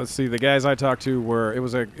 Let's see. The guys I talked to were I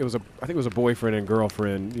think it was a boyfriend and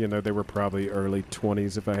girlfriend. You know, they were probably early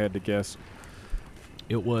 20s if I had to guess.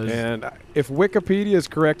 It was. And if Wikipedia is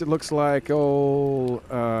correct, it looks like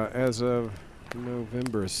as of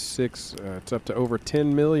November 6th, it's up to over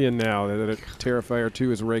 10 million now that Terrifier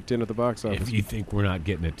 2 is raked into the box office. If you think we're not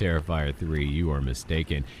getting a Terrifier 3, you are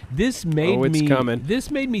mistaken. This made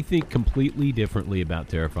This made me think completely differently about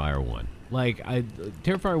Terrifier 1. Like,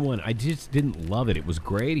 Terrifier 1, I just didn't love it. It was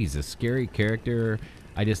great. He's a scary character.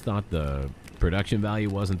 I just thought the production value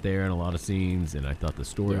wasn't there in a lot of scenes, and I thought the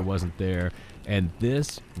story wasn't there. And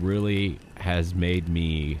this really has made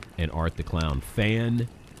me an Art the Clown fan.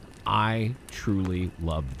 I truly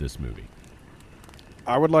loved this movie.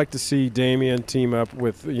 I would like to see Damien team up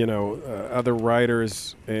with, other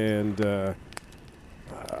writers and, I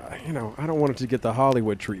don't want it to get the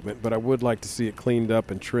Hollywood treatment, but I would like to see it cleaned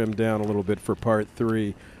up and trimmed down a little bit for part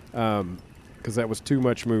 3, because that was too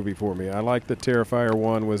much movie for me. I like that Terrifier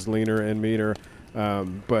 1 was leaner and meaner,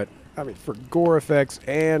 but, I mean, for gore effects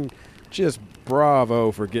and just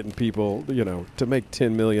bravo for getting people, to make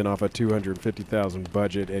 $10 million off a $250,000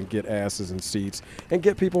 budget and get asses in seats and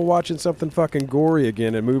get people watching something fucking gory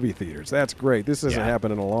again in movie theaters. That's great. This hasn't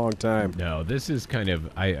happened in a long time. No, this is kind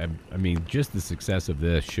of, I mean, just the success of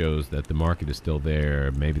this shows that the market is still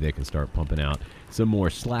there. Maybe they can start pumping out some more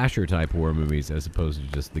slasher type horror movies as opposed to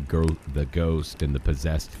just the ghost and the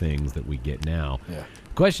possessed things that we get now. Yeah.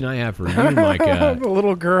 Question I have for you, Micah. The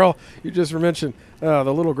little girl you just mentioned, the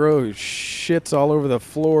little girl who shits all over the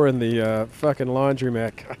floor in the fucking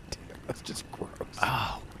laundromat. God damn, that's just gross.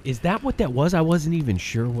 Oh, is that what that was? I wasn't even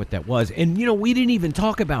sure what that was. And, we didn't even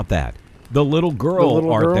talk about that. The little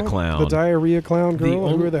girl, Art the Clown. The diarrhea clown girl,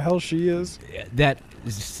 whoever the hell she is. The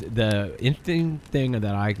interesting thing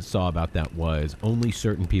that I saw about that was only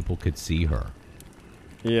certain people could see her.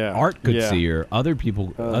 Yeah. Art could see her. Other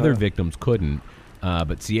people, other victims couldn't.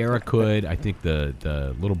 But Sierra could. I think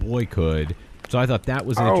the little boy could. So I thought that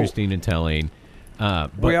was interesting and telling.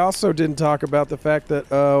 But we also didn't talk about the fact that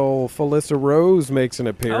Felissa Rose makes an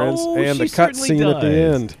appearance and the cut scene at the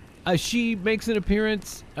end. She makes an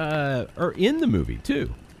appearance or in the movie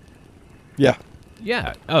too. Yeah.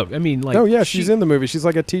 Yeah. Oh, I mean, like. Oh yeah, she's in the movie. She's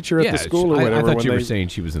like a teacher at the school or whatever. I thought you were saying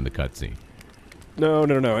she was in the cutscene. No.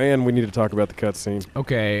 And we need to talk about the cutscene.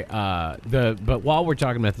 Okay. But while we're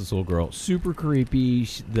talking about this little girl, super creepy.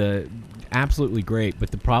 Absolutely great.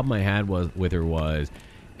 But the problem I had with her was,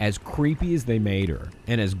 as creepy as they made her,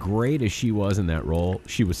 and as great as she was in that role,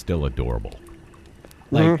 she was still adorable.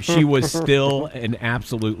 Like, she was still an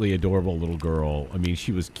absolutely adorable little girl. I mean,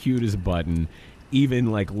 she was cute as a button.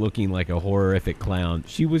 Even like looking like a horrific clown,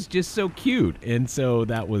 she was just so cute, and so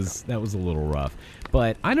that was a little rough.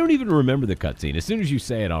 But I don't even remember the cutscene. As soon as you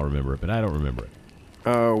say it, I'll remember it, but I don't remember it.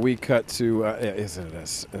 We cut to is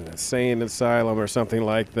it an insane asylum or something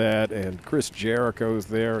like that, and Chris Jericho's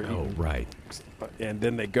there. Oh, right. And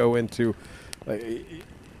then they go into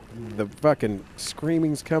the fucking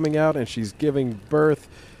screaming's coming out, and she's giving birth.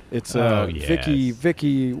 It's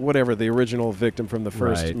Vicky, whatever, the original victim from the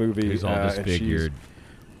first movie. Who's all disfigured.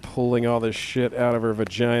 pulling all this shit out of her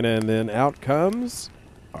vagina, and then out comes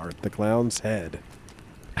Art the Clown's head,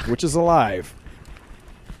 which is alive.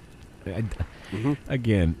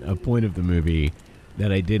 Again, a point of the movie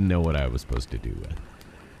that I didn't know what I was supposed to do with.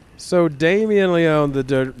 So Damien Leone, the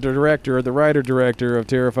director, the writer-director of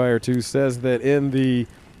Terrifier 2, says that in the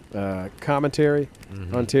commentary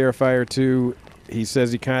on Terrifier 2, he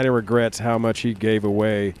says he kind of regrets how much he gave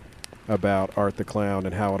away about Art the Clown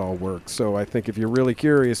and how it all works. So I think if you're really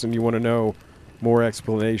curious and you want to know more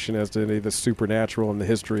explanation as to the supernatural and the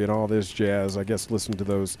history and all this jazz, I guess listen to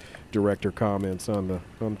those director comments on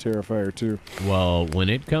Terrifier 2. Well, when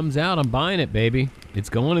it comes out, I'm buying it, baby. It's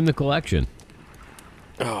going in the collection.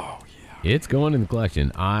 Oh, It's going in the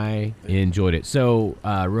collection. I enjoyed it. So,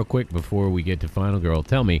 real quick before we get to Final Girl,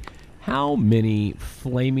 tell me, how many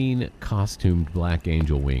flaming costumed Black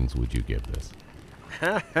Angel wings would you give this?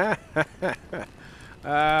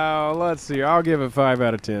 Let's see. I'll give it 5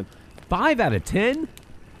 out of 10. 5 out of 10?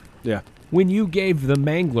 Yeah. When you gave the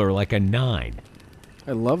Mangler like a 9.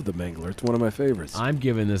 I love the Mangler. It's one of my favorites. I'm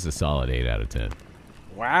giving this a solid 8 out of 10.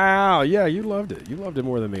 Wow. Yeah, you loved it. You loved it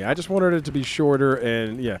more than me. I just wanted it to be shorter,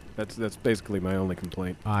 and yeah, that's basically my only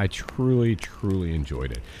complaint. I truly, truly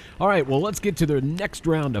enjoyed it. All right, well, let's get to the next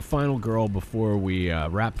round of Final Girl before we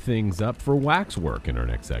wrap things up for Waxwork in our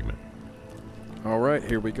next segment. All right,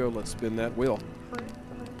 here we go. Let's spin that wheel.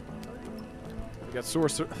 We got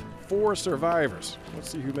 4 survivors. Let's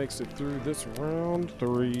see who makes it through this round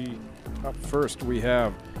 3. Up first, we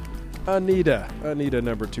have Anita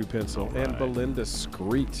number 2 pencil, and Belinda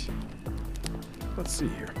Screet. Let's see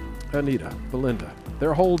here. Anita, Belinda.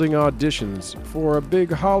 They're holding auditions for a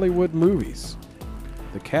big Hollywood movies.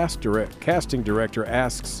 The casting director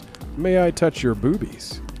asks, "May I touch your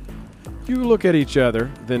boobies?" You look at each other,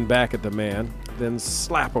 then back at the man, then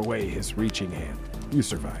slap away his reaching hand. You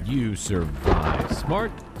survive. You survive.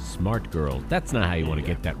 Smart girl. That's not how you want to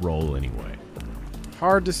get that role anyway.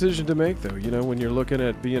 Hard decision to make, though. You know, when you're looking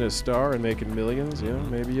at being a star and making millions, you know,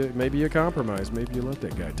 maybe you compromise. Maybe you let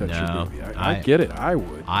that guy touch your movie. I get it. I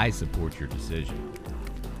would. I support your decision.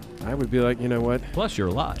 I would be like, you know what? Plus, you're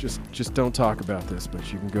alive. Just don't talk about this,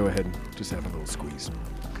 but you can go ahead and just have a little squeeze.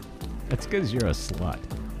 That's because you're a slut.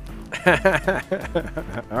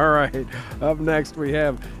 All right. Up next, we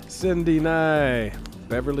have Cindy Nye,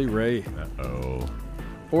 Beverly Ray. Uh-oh.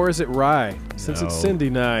 Or is it Rye? Since No. it's Cindy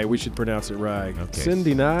Nye, we should pronounce it Rye. Okay.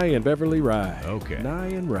 Cindy Nye and Beverly Rye. Okay. Nye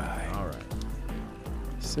and Rye. All right.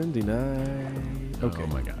 Cindy Nye. Okay. Oh,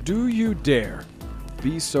 my God. Do you dare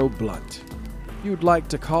be so blunt? You'd like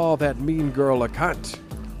to call that mean girl a cunt.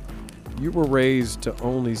 You were raised to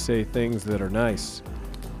only say things that are nice.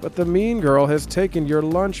 But the mean girl has taken your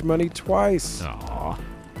lunch money twice. Aww.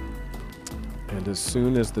 And as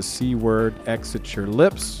soon as the C word exits your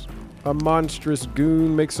lips, a monstrous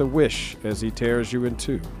goon makes a wish as he tears you in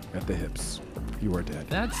 2 at the hips. You are dead.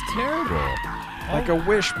 That's terrible. Like a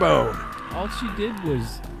wishbone. All she did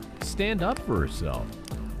was stand up for herself.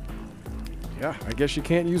 Yeah, I guess you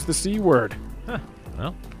can't use the C word. Huh.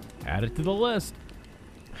 Well, add it to the list.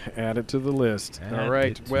 Add it to the list. Add All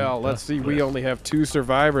right. it to Well, the let's see. We list. only have 2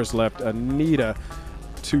 survivors left. Anita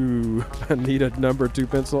number 2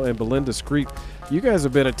 pencil, and Belinda Screet. You guys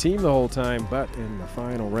have been a team the whole time, but in the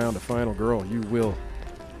final round of Final Girl, you will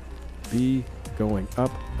be going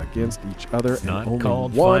up against each other. It's not only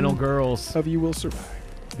called one Final Girls. of you will survive.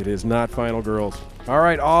 It is not Final Girls. All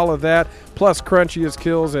right, all of that, plus crunchiest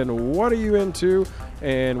kills, and what are you into?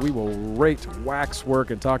 And we will rate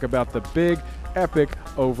Waxwork and talk about the big, epic,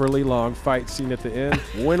 overly long fight scene at the end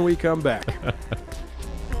when we come back.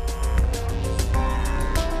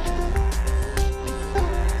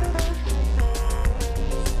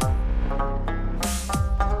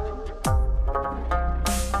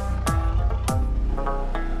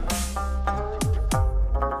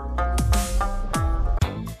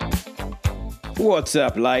 What's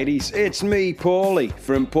up, ladies? It's me, Paulie,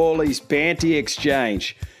 from Paulie's Panty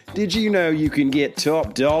Exchange. Did you know you can get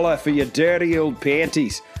top dollar for your dirty old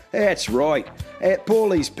panties? That's right. At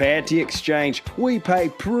Paulie's Panty Exchange, we pay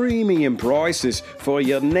premium prices for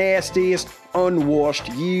your nastiest, unwashed,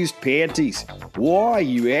 used panties. Why,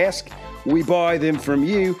 you ask? We buy them from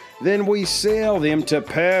you, then we sell them to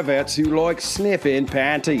perverts who like sniffing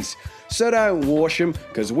panties. So don't wash them,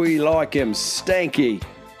 'cause we like 'em stanky.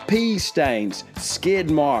 Pee stains, skid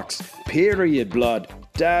marks, period blood,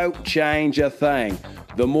 don't change a thing.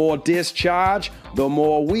 The more discharge, the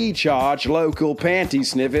more we charge local panty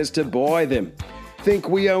sniffers to buy them. Think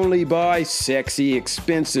we only buy sexy,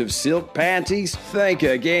 expensive silk panties? Think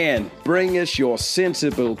again. Bring us your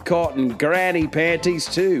sensible cotton granny panties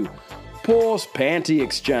too. Paul's Panty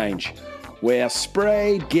Exchange. where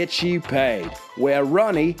Sprayed gets you paid, where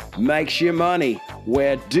Runny makes you money,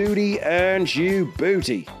 where duty earns you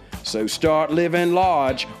booty. So start living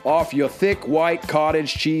large off your thick white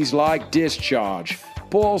cottage cheese-like discharge.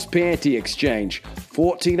 Paul's Panty Exchange,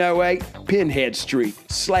 1408 Pinhead Street,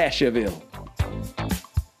 Slasherville.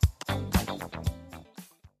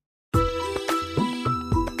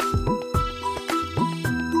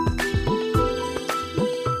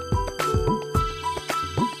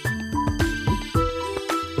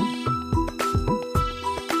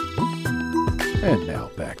 And now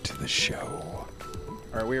back to the show.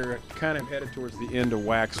 All right, we're kind of headed towards the end of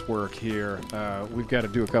Waxwork here. We've got to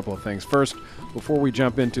do a couple of things. First, before we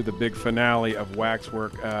jump into the big finale of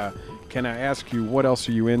Waxwork, can I ask you, what else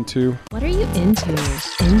are you into? What are you into?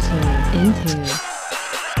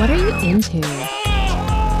 What are you into?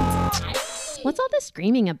 What's all this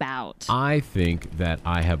screaming about? I think that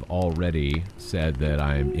I have already said that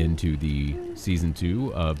I'm into the season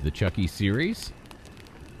 2 of the Chucky series.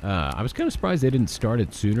 I was kind of surprised they didn't start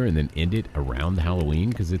it sooner and then end it around Halloween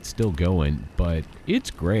because it's still going, but it's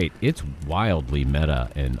great. It's wildly meta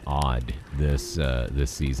and odd this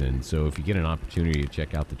season. So if you get an opportunity to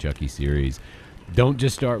check out the Chucky series, don't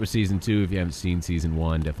just start with season 2 if you haven't seen season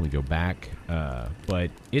 1. Definitely go back. But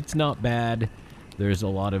it's not bad. There's a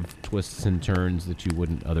lot of twists and turns that you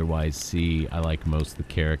wouldn't otherwise see. I like most of the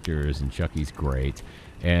characters, and Chucky's great.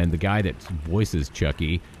 And the guy that voices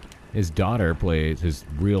Chucky, his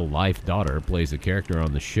real life daughter plays a character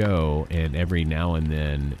on the show, and every now and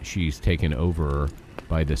then she's taken over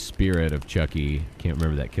by the spirit of Chucky. Can't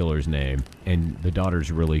remember that killer's name. And the daughter's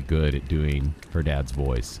really good at doing her dad's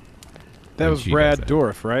voice. That was Brad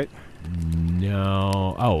Dourif, right?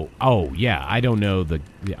 No. Oh, yeah. I don't know the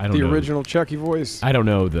original Chucky voice. I don't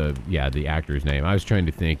know the actor's name. I was trying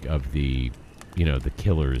to think of the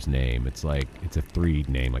killer's name. It's a 3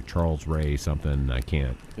 name, like Charles Ray something. I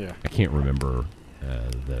can't remember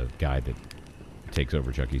the guy that takes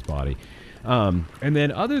over Chucky's body. And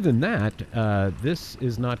then other than that, this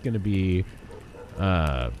is not going to be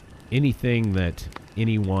anything that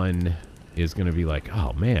anyone is going to be like,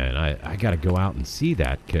 oh man, I got to go out and see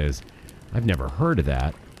that because I've never heard of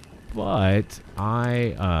that. But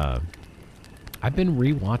I've been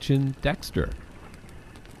rewatching Dexter.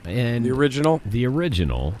 And the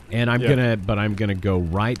original, and I'm gonna go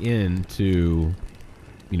right into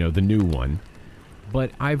the new one,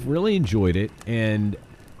 but I've really enjoyed it. And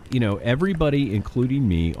everybody, including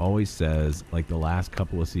me, always says like the last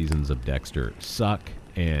couple of seasons of Dexter suck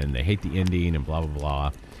and they hate the ending and blah blah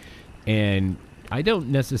blah. And I've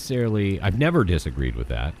never disagreed with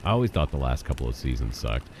that. I always thought the last couple of seasons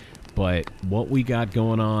sucked. But what we got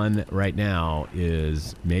going on right now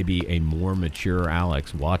is maybe a more mature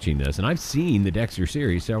Alex watching this. And I've seen the Dexter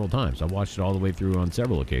series several times. I've watched it all the way through on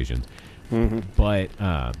several occasions. Mm-hmm. But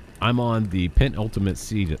I'm on the penultimate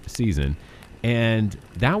season, and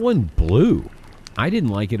that one blew. I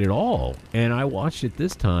didn't like it at all. And I watched it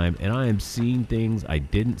this time, and I am seeing things I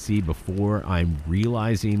didn't see before. I'm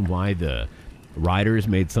realizing why the writers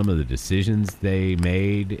made some of the decisions they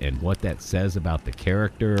made and what that says about the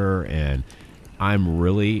character, and I'm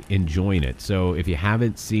really enjoying it. So if you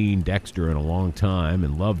haven't seen Dexter in a long time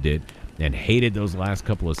and loved it and hated those last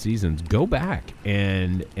couple of seasons, go back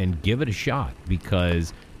and give it a shot,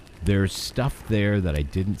 because there's stuff there that I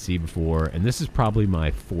didn't see before, and this is probably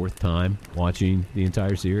my 4th time watching the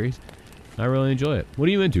entire series. I really enjoy it. What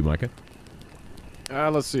are you into, Micah?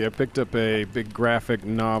 Let's see. I picked up a big graphic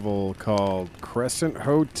novel called Crescent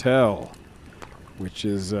Hotel, which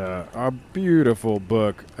is a beautiful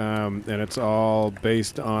book, and it's all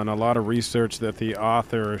based on a lot of research that the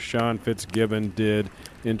author, Sean Fitzgibbon, did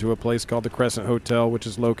into a place called the Crescent Hotel, which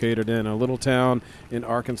is located in a little town in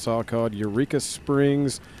Arkansas called Eureka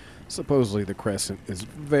Springs. Supposedly the Crescent is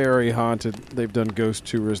very haunted. They've done ghost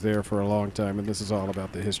tours there for a long time, and this is all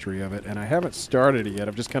about the history of it. And I haven't started it yet.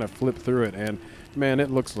 I've just kind of flipped through it, and man,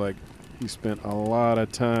 it looks like he spent a lot of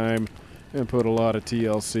time and put a lot of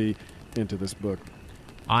TLC into this book.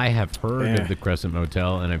 I have heard of the Crescent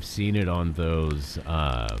Motel, and I've seen it on those,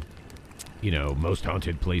 most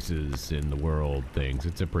haunted places in the world things.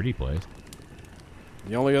 It's a pretty place.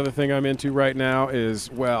 The only other thing I'm into right now is,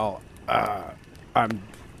 I'm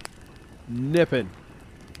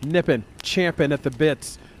champing at the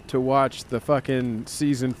bits to watch the fucking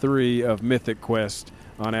season 3 of Mythic Quest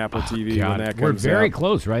on Apple TV when that comes out. We're very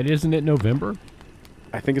close, right? Isn't it November?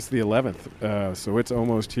 I think it's the 11th, so it's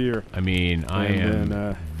almost here. I mean, I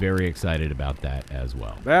am very excited about that as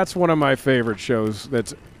well. That's one of my favorite shows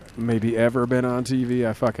that's maybe ever been on TV.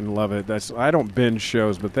 I fucking love it. I don't binge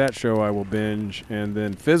shows, but that show I will binge. And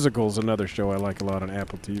then Physical's another show I like a lot on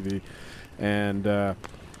Apple TV. And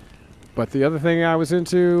but the other thing I was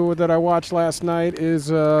into that I watched last night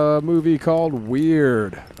is a movie called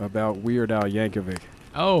Weird about Weird Al Yankovic.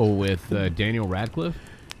 Oh, with Daniel Radcliffe?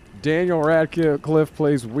 Daniel Radcliffe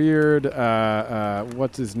plays Weird.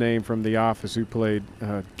 What's his name from The Office who played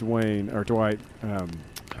Dwight? I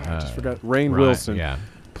just forgot. Rainn Wilson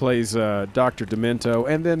plays Dr. Demento.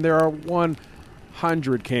 And then there are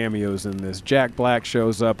 100 cameos in this. Jack Black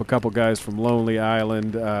shows up, a couple guys from Lonely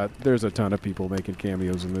Island. There's a ton of people making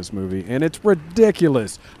cameos in this movie, and it's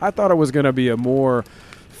ridiculous. I thought it was going to be a more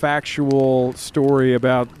factual story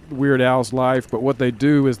about Weird Al's life, but what they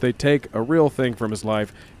do is they take a real thing from his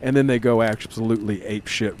life and then they go absolutely ape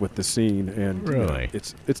shit with the scene. And really,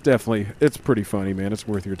 it's definitely pretty funny, man. It's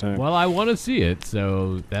worth your time. Well, I want to see it,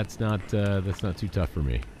 so that's not too tough for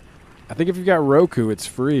me. I think if you've got Roku, it's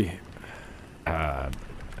free.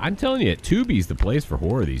 I'm telling you, Tubi's the place for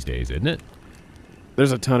horror these days, isn't it?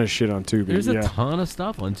 There's a ton of shit on Tubi. There's a ton of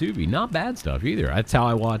stuff on Tubi. Not bad stuff either. That's how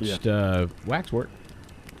I watched Waxwork.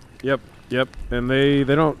 Yep. And they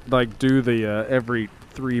don't like do the every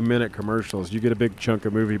 3-minute commercials. You get a big chunk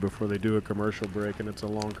of movie before they do a commercial break, and it's a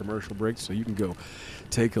long commercial break, so you can go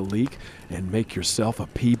take a leak and make yourself a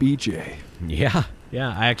PBJ. Yeah.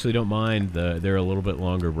 I actually don't mind they're a little bit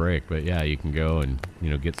longer break, but yeah, you can go and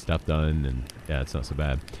get stuff done, and yeah, it's not so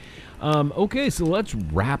bad. Okay, so let's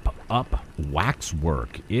wrap up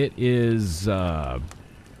Waxwork. It is,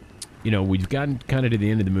 we've gotten kind of to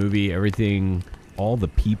the end of the movie. Everything. All the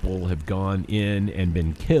people have gone in and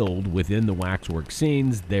been killed within the Waxwork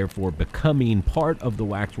scenes, therefore becoming part of the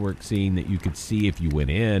Waxwork scene that you could see if you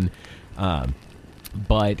went in.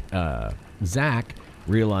 But Zach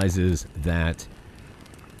realizes that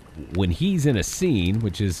when he's in a scene,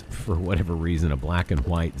 which is for whatever reason a black and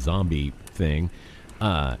white zombie thing,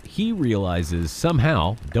 he realizes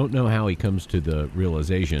somehow, don't know how he comes to the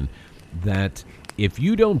realization, that if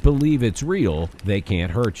you don't believe it's real, they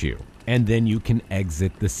can't hurt you. And then you can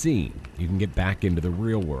exit the scene. You can get back into the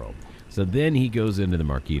real world. So then he goes into the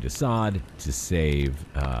Marquis de Sade to save,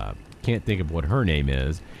 can't think of what her name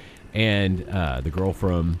is, and the girl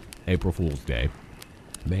from April Fool's Day,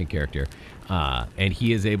 main character. And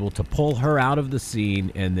he is able to pull her out of the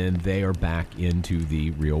scene, and then they are back into the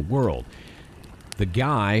real world. The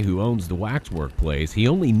guy who owns the Waxwork place, he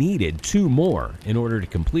only needed 2 more in order to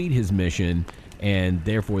complete his mission, and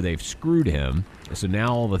therefore they've screwed him. So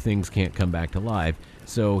now all the things can't come back to life.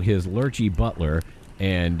 So his lurchy butler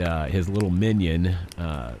and his little minion,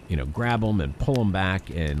 grab him and pull him back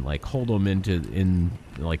and like hold him in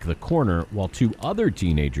like the corner, while 2 other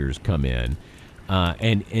teenagers come in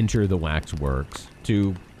and enter the Waxworks.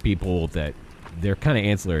 2 people that they're kind of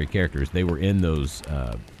ancillary characters. They were in those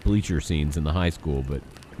bleacher scenes in the high school, but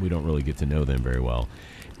we don't really get to know them very well.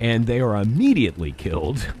 And they are immediately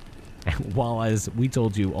killed. While, as we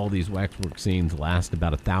told you, all these Waxwork scenes last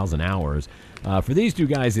about 1,000 hours, for these 2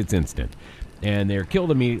 guys, it's instant. And they're killed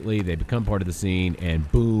immediately, they become part of the scene,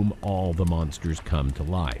 and boom, all the monsters come to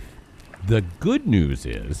life. The good news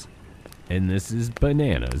is, and this is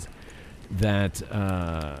bananas, that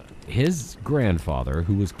his grandfather,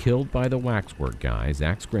 who was killed by the Waxwork guy,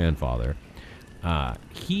 Zach's grandfather,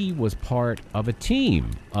 he was part of a team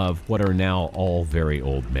of what are now all very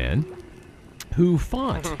old men who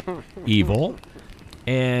fought evil,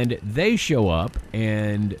 and they show up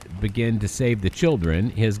and begin to save the children.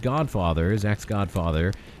 His godfather, Zach's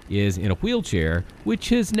godfather, is in a wheelchair, which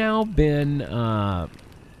has now been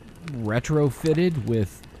retrofitted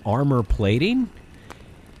with armor plating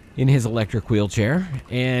in his electric wheelchair,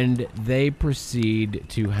 and they proceed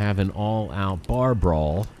to have an all-out bar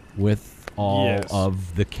brawl with all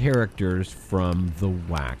of the characters from the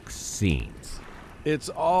Wax scenes. It's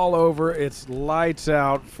all over. It's lights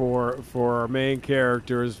out for our main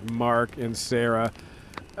characters, Mark and Sarah.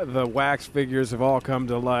 The Wax figures have all come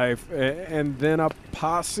to life, and then a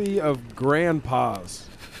posse of grandpas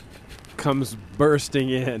comes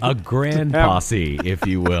bursting in. A grand posse, if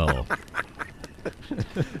you will.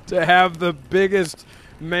 To have the biggest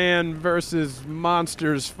man versus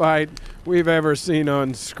monsters fight we've ever seen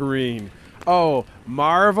on screen. Oh,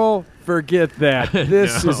 Marvel? Forget that.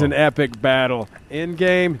 This is an epic battle.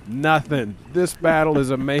 In-game, nothing. This battle is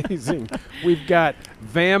amazing. We've got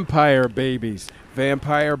vampire babies,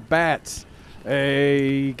 vampire bats,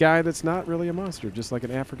 a guy that's not really a monster, just like an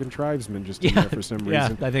African tribesman just in there for some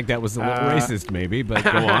reason. Yeah, I think that was a little racist maybe, but go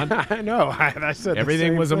on. I know. I said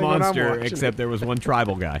everything was a monster it. except there was one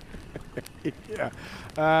tribal guy.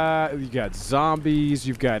 Yeah. You got zombies,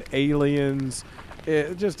 you've got aliens,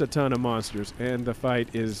 just a ton of monsters, and the fight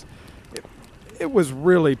is... It was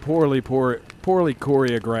really poorly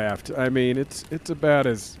choreographed. I mean, it's about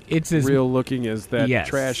as real looking as that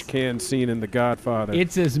trash can scene in The Godfather.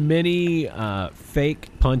 It's as many fake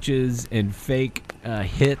punches and fake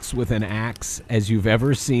hits with an axe as you've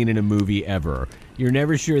ever seen in a movie ever. You're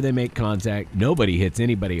never sure they make contact. Nobody hits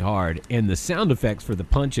anybody hard. And the sound effects for the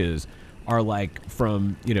punches are like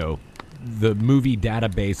from, the movie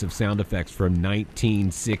database of sound effects from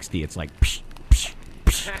 1960. It's like psh, psh,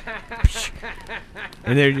 psh, psh.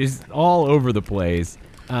 And they're just all over the place.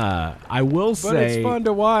 I will say... But it's fun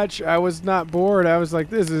to watch. I was not bored. I was like,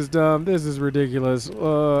 this is dumb. This is ridiculous.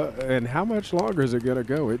 And how much longer is it going to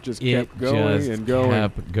go? It just kept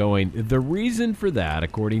going. The reason for that,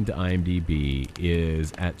 according to IMDb,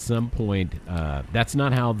 is at some point, that's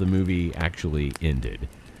not how the movie actually ended.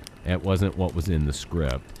 It wasn't what was in the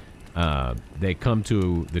script. They come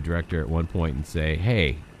to the director at one point and say,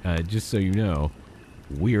 hey, just so you know,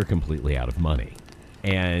 we are completely out of money.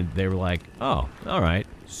 And they were like, oh, all right.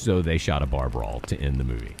 So they shot a bar brawl to end the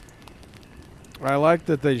movie. I like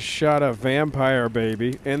that they shot a vampire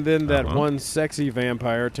baby, and then that one sexy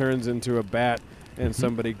vampire turns into a bat, and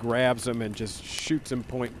somebody grabs him and just shoots him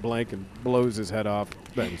point blank and blows his head off.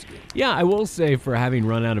 That was good. Yeah, I will say, for having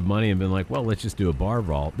run out of money and been like, well, let's just do a bar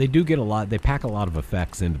brawl, they do get they pack a lot of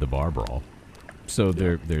effects into the bar brawl. So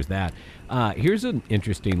there's that. Here's an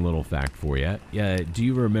interesting little fact for you. Do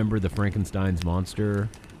you remember the Frankenstein's monster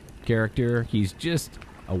character? He's just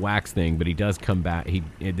a wax thing, but he does come back.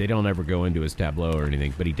 They don't ever go into his tableau or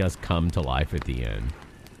anything, but he does come to life at the end.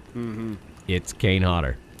 Mm-hmm. It's Kane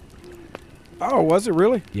Hodder. Oh, was it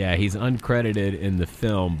really? Yeah, he's uncredited in the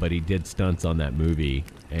film, but he did stunts on that movie,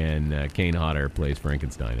 and Kane Hodder plays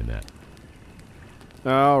Frankenstein in that.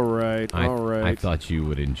 All right. I thought you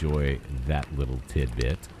would enjoy that little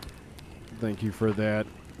tidbit. Thank you for that.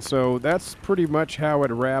 So that's pretty much how it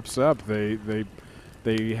wraps up.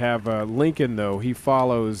 They have Lincoln, though. He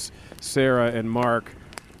follows Sarah and Mark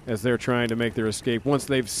as they're trying to make their escape. Once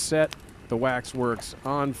they've set the waxworks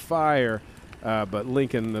on fire, but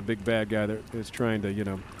Lincoln, the big bad guy that is trying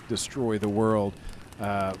to, destroy the world,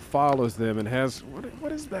 follows them and has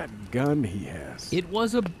what is that gun he has? It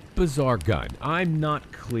was a bizarre gun. I'm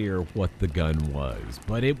not clear what the gun was,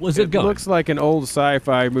 but it was a gun. It looks like an old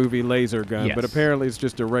sci-fi movie laser gun, yes. But apparently it's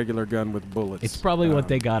just a regular gun with bullets. It's probably what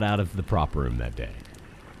they got out of the prop room that day.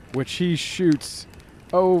 Which he shoots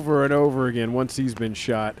over and over again once he's been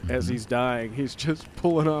shot. As he's dying, he's just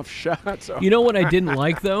pulling off shots. You know what I didn't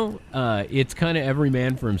like, though? It's kind of every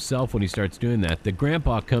man for himself when he starts doing that. The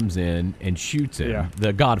grandpa comes in and shoots him. Yeah.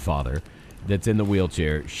 The Godfather that's in the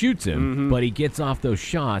wheelchair shoots him, but he gets off those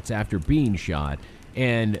shots after being shot.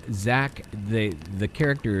 And Zach, the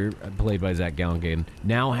character played by Zach Galligan,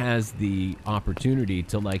 now has the opportunity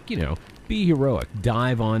to, be heroic,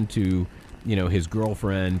 dive onto his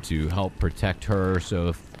girlfriend to help protect her.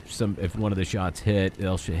 So if one of the shots hit,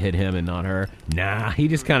 they'll hit him and not her. Nah, he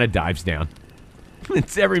just kind of dives down.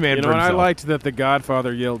 It's every man for himself. And I liked that the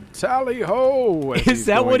Godfather yelled, "Tally ho!" Is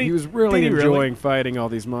that what he was really enjoying fighting all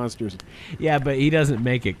these monsters. Yeah, but he doesn't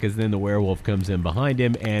make it because then the werewolf comes in behind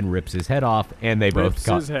him and rips his head off, and they both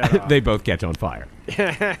catch on fire.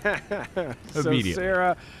 So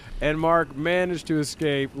Sarah and Mark manage to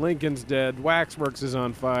escape. Lincoln's dead. Waxworks is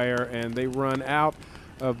on fire, and they run out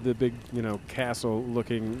of the big,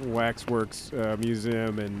 castle-looking Waxworks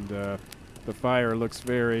museum, and the fire looks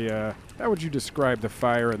very... how would you describe the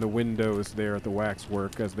fire in the windows there at the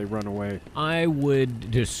Waxwork as they run away? I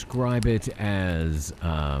would describe it as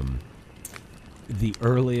the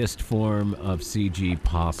earliest form of CG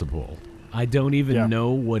possible. I don't even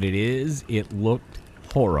know what it is. It looked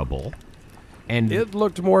horrible. And it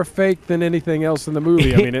looked more fake than anything else in the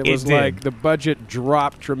movie. I mean, it was like the budget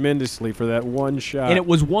dropped tremendously for that one shot. And it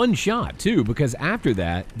was one shot, too, because after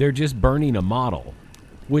that, they're just burning a model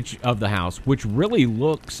of the house, which really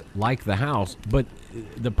looks like the house. But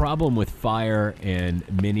the problem with fire and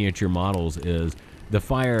miniature models is the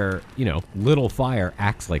fire, little fire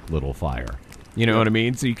acts like little fire. You know what I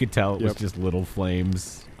mean? So you could tell it was just little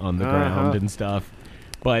flames on the ground and stuff.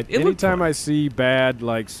 But anytime I see bad,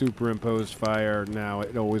 superimposed fire now,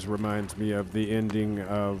 it always reminds me of the ending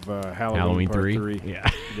of Halloween Part 3. Yeah.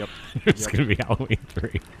 Yep. It's going to be Halloween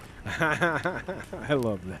 3. I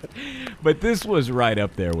love that. But this was right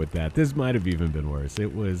up there with that. This might have even been worse.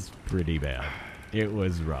 It was pretty bad. It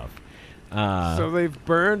was rough. So they've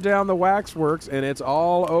burned down the Waxworks, and it's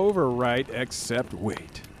all over, right? Except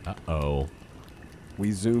wait. Uh-oh.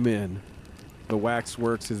 We zoom in. The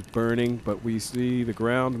Waxworks is burning, but we see the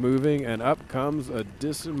ground moving, and up comes a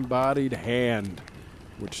disembodied hand,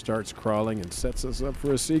 which starts crawling and sets us up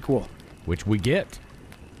for a sequel. Which we get.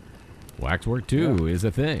 Waxwork 2 is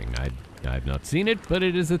a thing. I've not seen it, but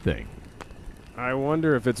it is a thing. I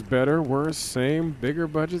wonder if it's better, worse, same, bigger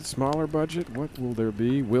budget, smaller budget. What will there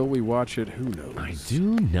be? Will we watch it? Who knows? I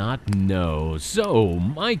do not know. So,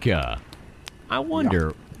 Micah, I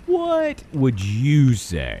wonder, what would you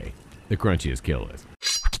say the crunchiest kill is?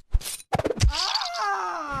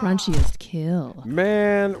 Crunchiest kill.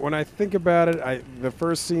 Man, when I think about it, the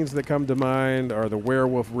first scenes that come to mind are the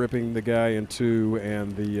werewolf ripping the guy in two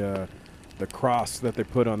and the cross that they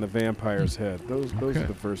put on the vampire's head. Those are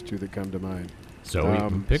the first two that come to mind. So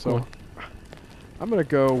pick one. I'm going to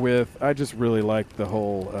go with, I just really like the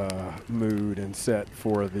whole mood and set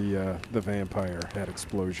for the vampire head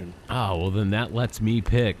explosion. Oh, well then that lets me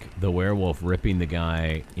pick the werewolf ripping the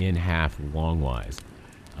guy in half longwise.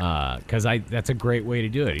 Because that's a great way to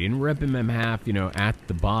do it. He didn't rip him in half, at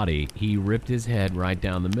the body. He ripped his head right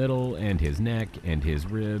down the middle and his neck and his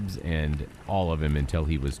ribs and all of him until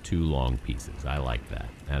he was 2 long pieces. I like that.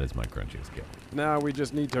 That is my crunchiest kill. Now we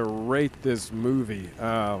just need to rate this movie.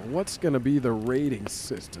 What's going to be the rating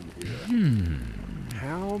system here?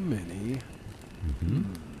 How many?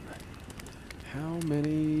 How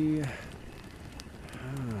many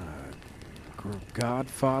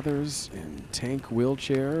Godfathers in tank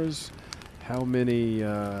wheelchairs? How many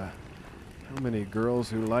girls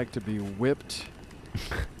who like to be whipped?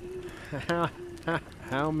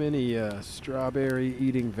 How many strawberry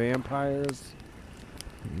eating vampires?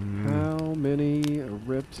 How many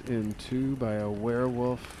ripped in two by a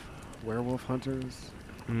werewolf hunters?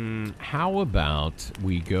 How about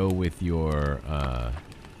we go with your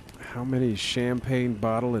how many champagne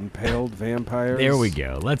bottle impaled vampires? There we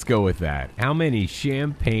go. Let's go with that. How many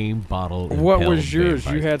champagne bottle impaled What was yours?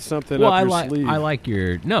 vampires? You had something up your sleeve. I like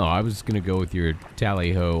your... No, I was going to go with your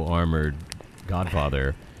tally-ho armored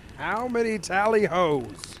Godfather. How many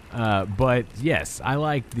tally-hos? But, yes, I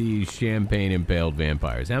like the champagne impaled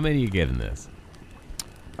vampires. How many are you giving this?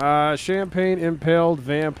 Champagne impaled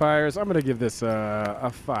vampires. I'm going to give this a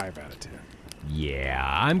 5 out of 10. Yeah,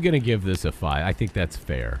 I'm going to give this a 5. I think that's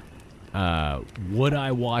fair. Would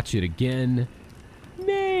I watch it again?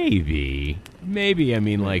 Maybe. I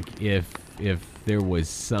mean, like, if there was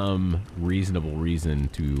some reasonable reason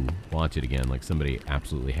to watch it again, like somebody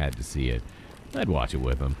absolutely had to see it, I'd watch it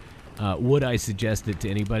with them. Would I suggest it to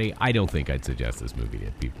anybody? I don't think I'd suggest this movie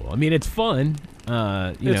to people. I mean, it's fun.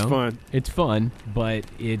 It's fun. It's fun, but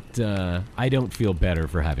I don't feel better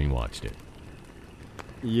for having watched it.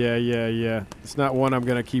 Yeah. It's not one I'm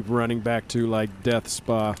going to keep running back to like Death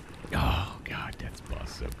Spa. Oh, God, Death Spa's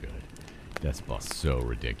so good. Death Spa's so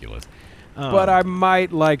ridiculous. But I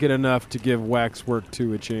might like it enough to give Waxwork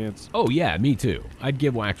 2 a chance. Oh, yeah, me too. I'd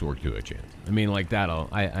give Waxwork 2 a chance. I mean, like,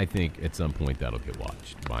 I think at some point that'll get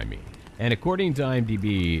watched by me. And according to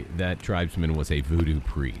IMDb, that tribesman was a voodoo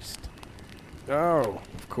priest. Oh,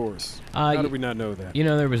 of course. How did we not know that?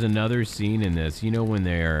 There was another scene in this. When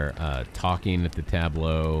they're talking at the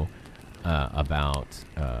tableau about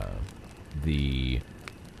the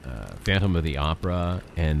Phantom of the Opera,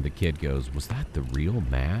 and the kid goes, "Was that the real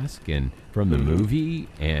mask?" And from the movie,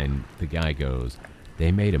 and the guy goes,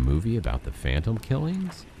 "They made a movie about the Phantom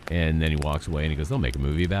killings?" And then he walks away and he goes, "They'll make a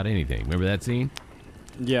movie about anything." Remember that scene?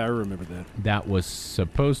 Yeah, I remember that. That was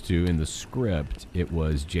supposed to, in the script, it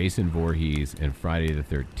was Jason Voorhees and Friday the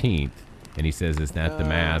 13th. And he says, "Is that the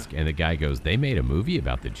mask?" And the guy goes, "They made a movie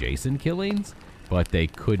about the Jason killings?" But they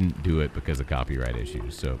couldn't do it because of copyright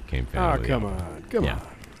issues, so it came Phantom of the come Opera. on. Come on.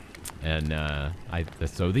 And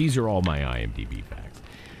so these are all my IMDb facts.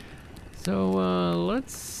 So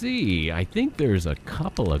let's see. I think there's a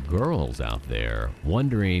couple of girls out there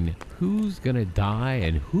wondering who's going to die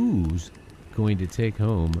and who's going to take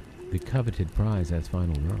home the coveted prize as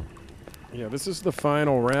Final Girl. Yeah, this is the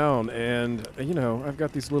final round, and, I've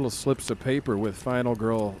got these little slips of paper with Final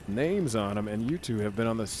Girl names on them, and you two have been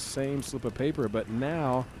on the same slip of paper, but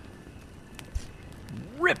now...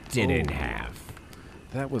 ripped it in half.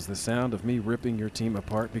 That was the sound of me ripping your team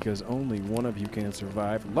apart because only one of you can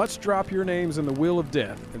survive. Let's drop your names in the Wheel of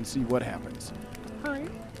Death and see what happens. Hi.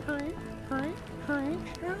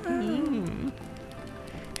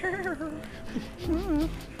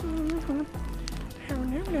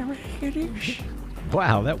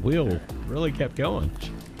 Wow, that wheel really kept going.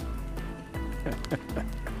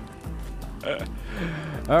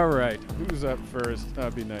 All right, who's up first?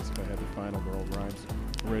 That'd be nice if I had the Final Girl rhymes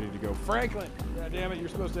ready to go. Franklin, God damn it, you're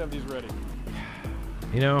supposed to have these ready.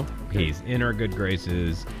 He's in our good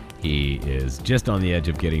graces. He is just on the edge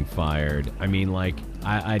of getting fired. I mean, like,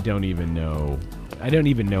 I don't even know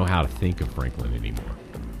how to think of Franklin anymore.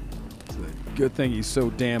 It's a good thing he's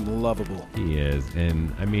so damn lovable. He is.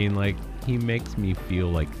 And I mean, like, he makes me feel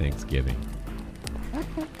like Thanksgiving.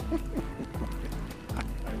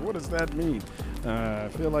 What does that mean? I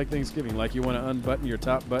feel like Thanksgiving, like you want to unbutton your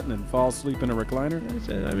top button and fall asleep in a recliner?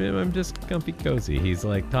 I mean, I'm just comfy cozy. He's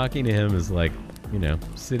like, talking to him is like, you know,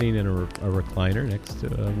 sitting in a recliner next to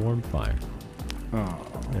a warm fire. Oh.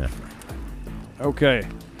 Yeah. Okay,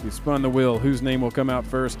 you spun the wheel. Whose name will come out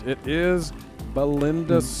first? It is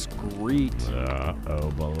Belinda Screet.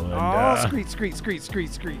 Belinda. Oh, Screet.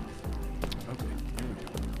 Okay, here we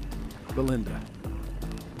go. Belinda,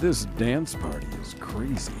 this dance party is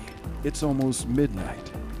crazy. It's almost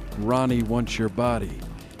midnight. Ronnie wants your body.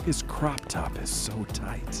 His crop top is so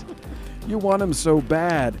tight. You want him so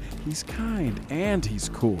bad. He's kind and he's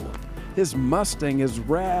cool. His Mustang is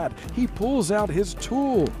rad. He pulls out his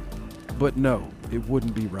tool. But no, it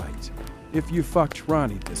wouldn't be right if you fucked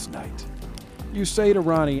Ronnie this night. You say to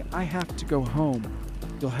Ronnie, I have to go home.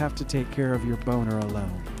 You'll have to take care of your boner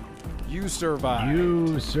alone. You survive.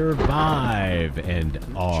 You survive and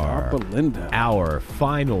are Belinda. Our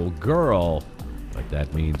final girl. But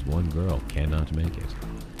that means one girl cannot make it.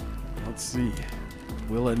 Let's see.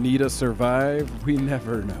 Will Anita survive? We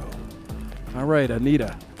never know. All right,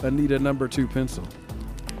 Anita. Anita number 2 pencil.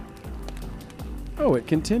 Oh, it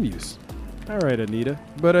continues. All right, Anita.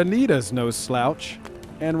 But Anita's no slouch,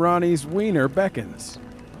 and Ronnie's wiener beckons.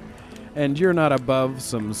 And you're not above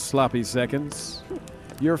some sloppy seconds.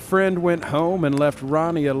 Your friend went home and left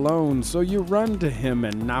Ronnie alone, so you run to him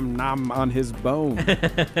and nom on his bone.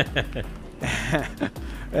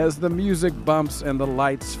 As the music bumps and the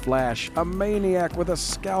lights flash, a maniac with a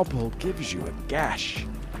scalpel gives you a gash.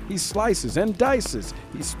 He slices and dices.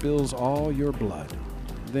 He spills all your blood.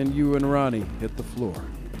 Then you and Ronnie hit the floor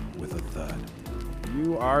with a thud.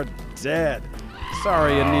 You are dead.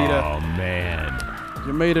 Sorry, Anita. Oh, man.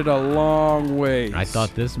 You made it a long way. I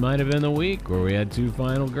thought this might have been the week where we had 2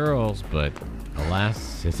 final girls, but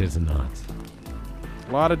alas, it is not.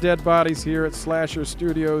 A lot of dead bodies here at Slasher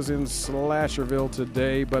Studios in Slasherville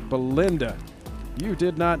today, but Belinda, you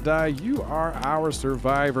did not die. You are our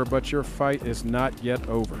survivor, but your fight is not yet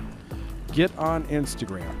over. Get on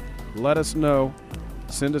Instagram. Let us know.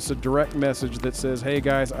 Send us a direct message that says, hey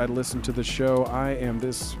guys, I listened to the show. I am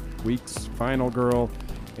this week's final girl,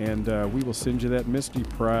 and we will send you that mystery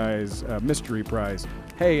prize.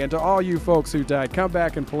 Hey, and to all you folks who died, come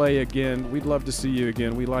back and play again. We'd love to see you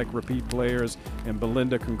again. We like repeat players. And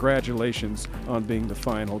Belinda, congratulations on being the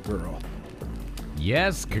final girl.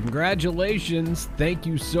 Yes, congratulations. Thank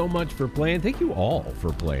you so much for playing. Thank you all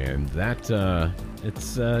for playing. That,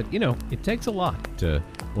 it's, you know, it takes a lot to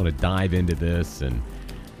want to dive into this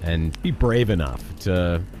and be brave enough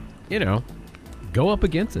to, you know, go up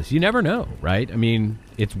against us. You never know, right? I mean,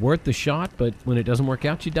 it's worth the shot, but when it doesn't work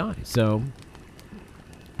out, you die. So,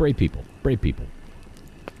 brave people. Brave.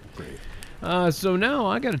 So now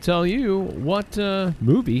I got to tell you what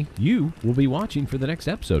movie you will be watching for the next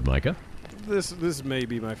episode, Micah. This may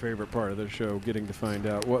be my favorite part of the show, getting to find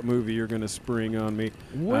out what movie you're going to spring on me.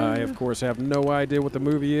 I, of course, have no idea what the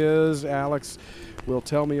movie is. Alex will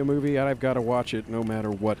tell me a movie, and I've got to watch it no matter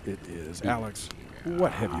what it is. Alex,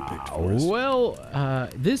 what have you picked for us? Well,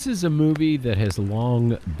 this is a movie that has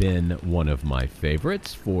long been one of my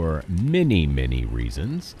favorites for many, many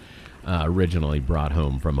reasons. Originally brought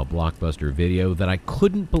home from a Blockbuster video that I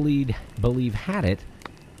couldn't believe had it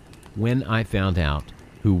when I found out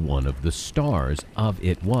who one of the stars of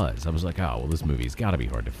it was. I was like, oh, well, this movie's got to be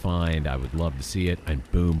hard to find. I would love to see it. And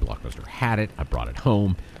boom, Blockbuster had it. I brought it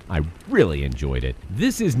home. I really enjoyed it.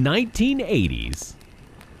 This is 1980's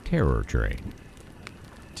Terror Train.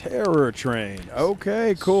 Terror Train.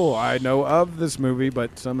 Okay, cool. I know of this movie,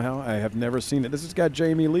 but somehow I have never seen it. This has got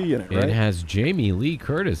Jamie Lee in it, right? It has Jamie Lee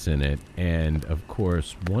Curtis in it, and, of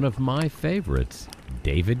course, one of my favorites,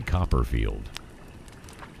 David Copperfield.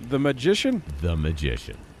 The Magician? The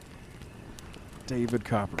Magician. David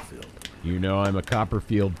Copperfield. You know I'm a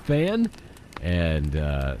Copperfield fan, and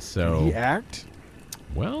so... Can he act?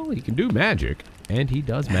 Well, he can do magic, and he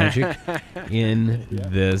does magic in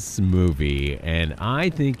this movie. And I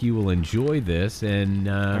think you will enjoy this, and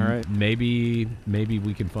right. maybe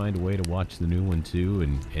we can find a way to watch the new one, too,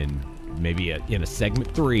 and maybe in a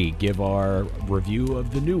segment 3, give our review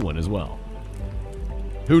of the new one as well.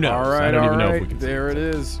 Who knows? All right, I don't even know if we can there it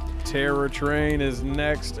is. Terror Train is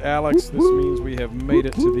next. Alex, this means we have made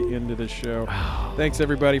it to the end of the show. Thanks,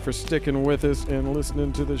 everybody, for sticking with us and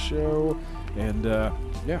listening to the show. And,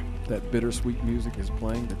 yeah, that bittersweet music is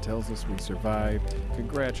playing that tells us we survived.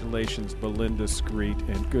 Congratulations, Belinda Screet,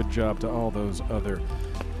 and good job to all those other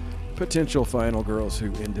potential final girls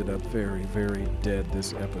who ended up very, very dead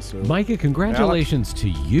this episode. Micah, congratulations to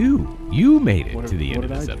you. You made it to the end of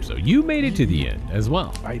this episode. You made it to the end as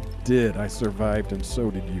well. I did. I survived, and so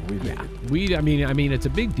did you. We made it. I mean, it's a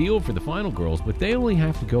big deal for the final girls, but they only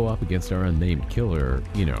have to go up against our unnamed killer,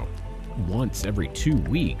 once every 2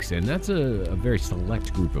 weeks, and that's a very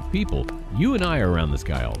select group of people. You and I are around this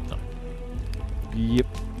guy all the time. Yep.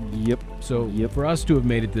 So for us to have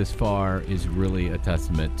made it this far is really a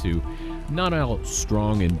testament to not how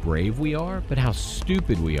strong and brave we are, but how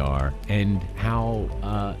stupid we are and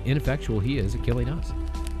how ineffectual he is at killing us.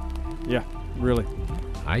 Yeah, really.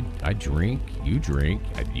 I drink, you drink,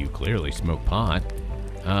 you clearly smoke pot.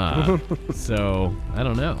 So, I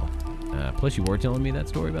don't know. Plus, you were telling me that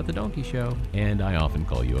story about the donkey show, and I often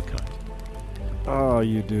call you a cunt. Oh,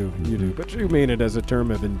 you do. You do. But you mean it as a term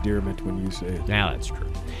of endearment when you say it. Now that's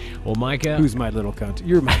true. Well, Micah... Who's my little cunt?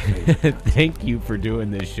 You're my favorite. Thank you for doing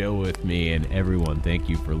this show with me, and everyone, thank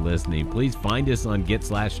you for listening. Please find us on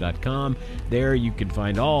getslash.com. There you can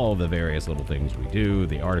find all the various little things we do,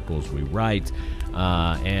 the articles we write,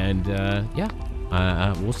 we'll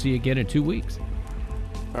see you again in 2 weeks.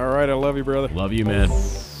 All right, I love you, brother. Love you, man.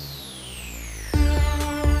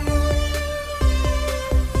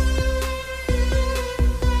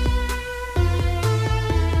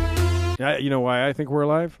 You know why I think we're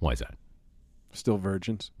alive? Why is that? Still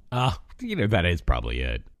virgins. That is probably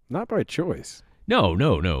it. Not by choice. No,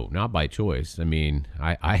 not by choice. I mean,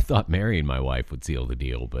 I thought marrying my wife would seal the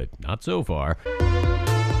deal, but not so far.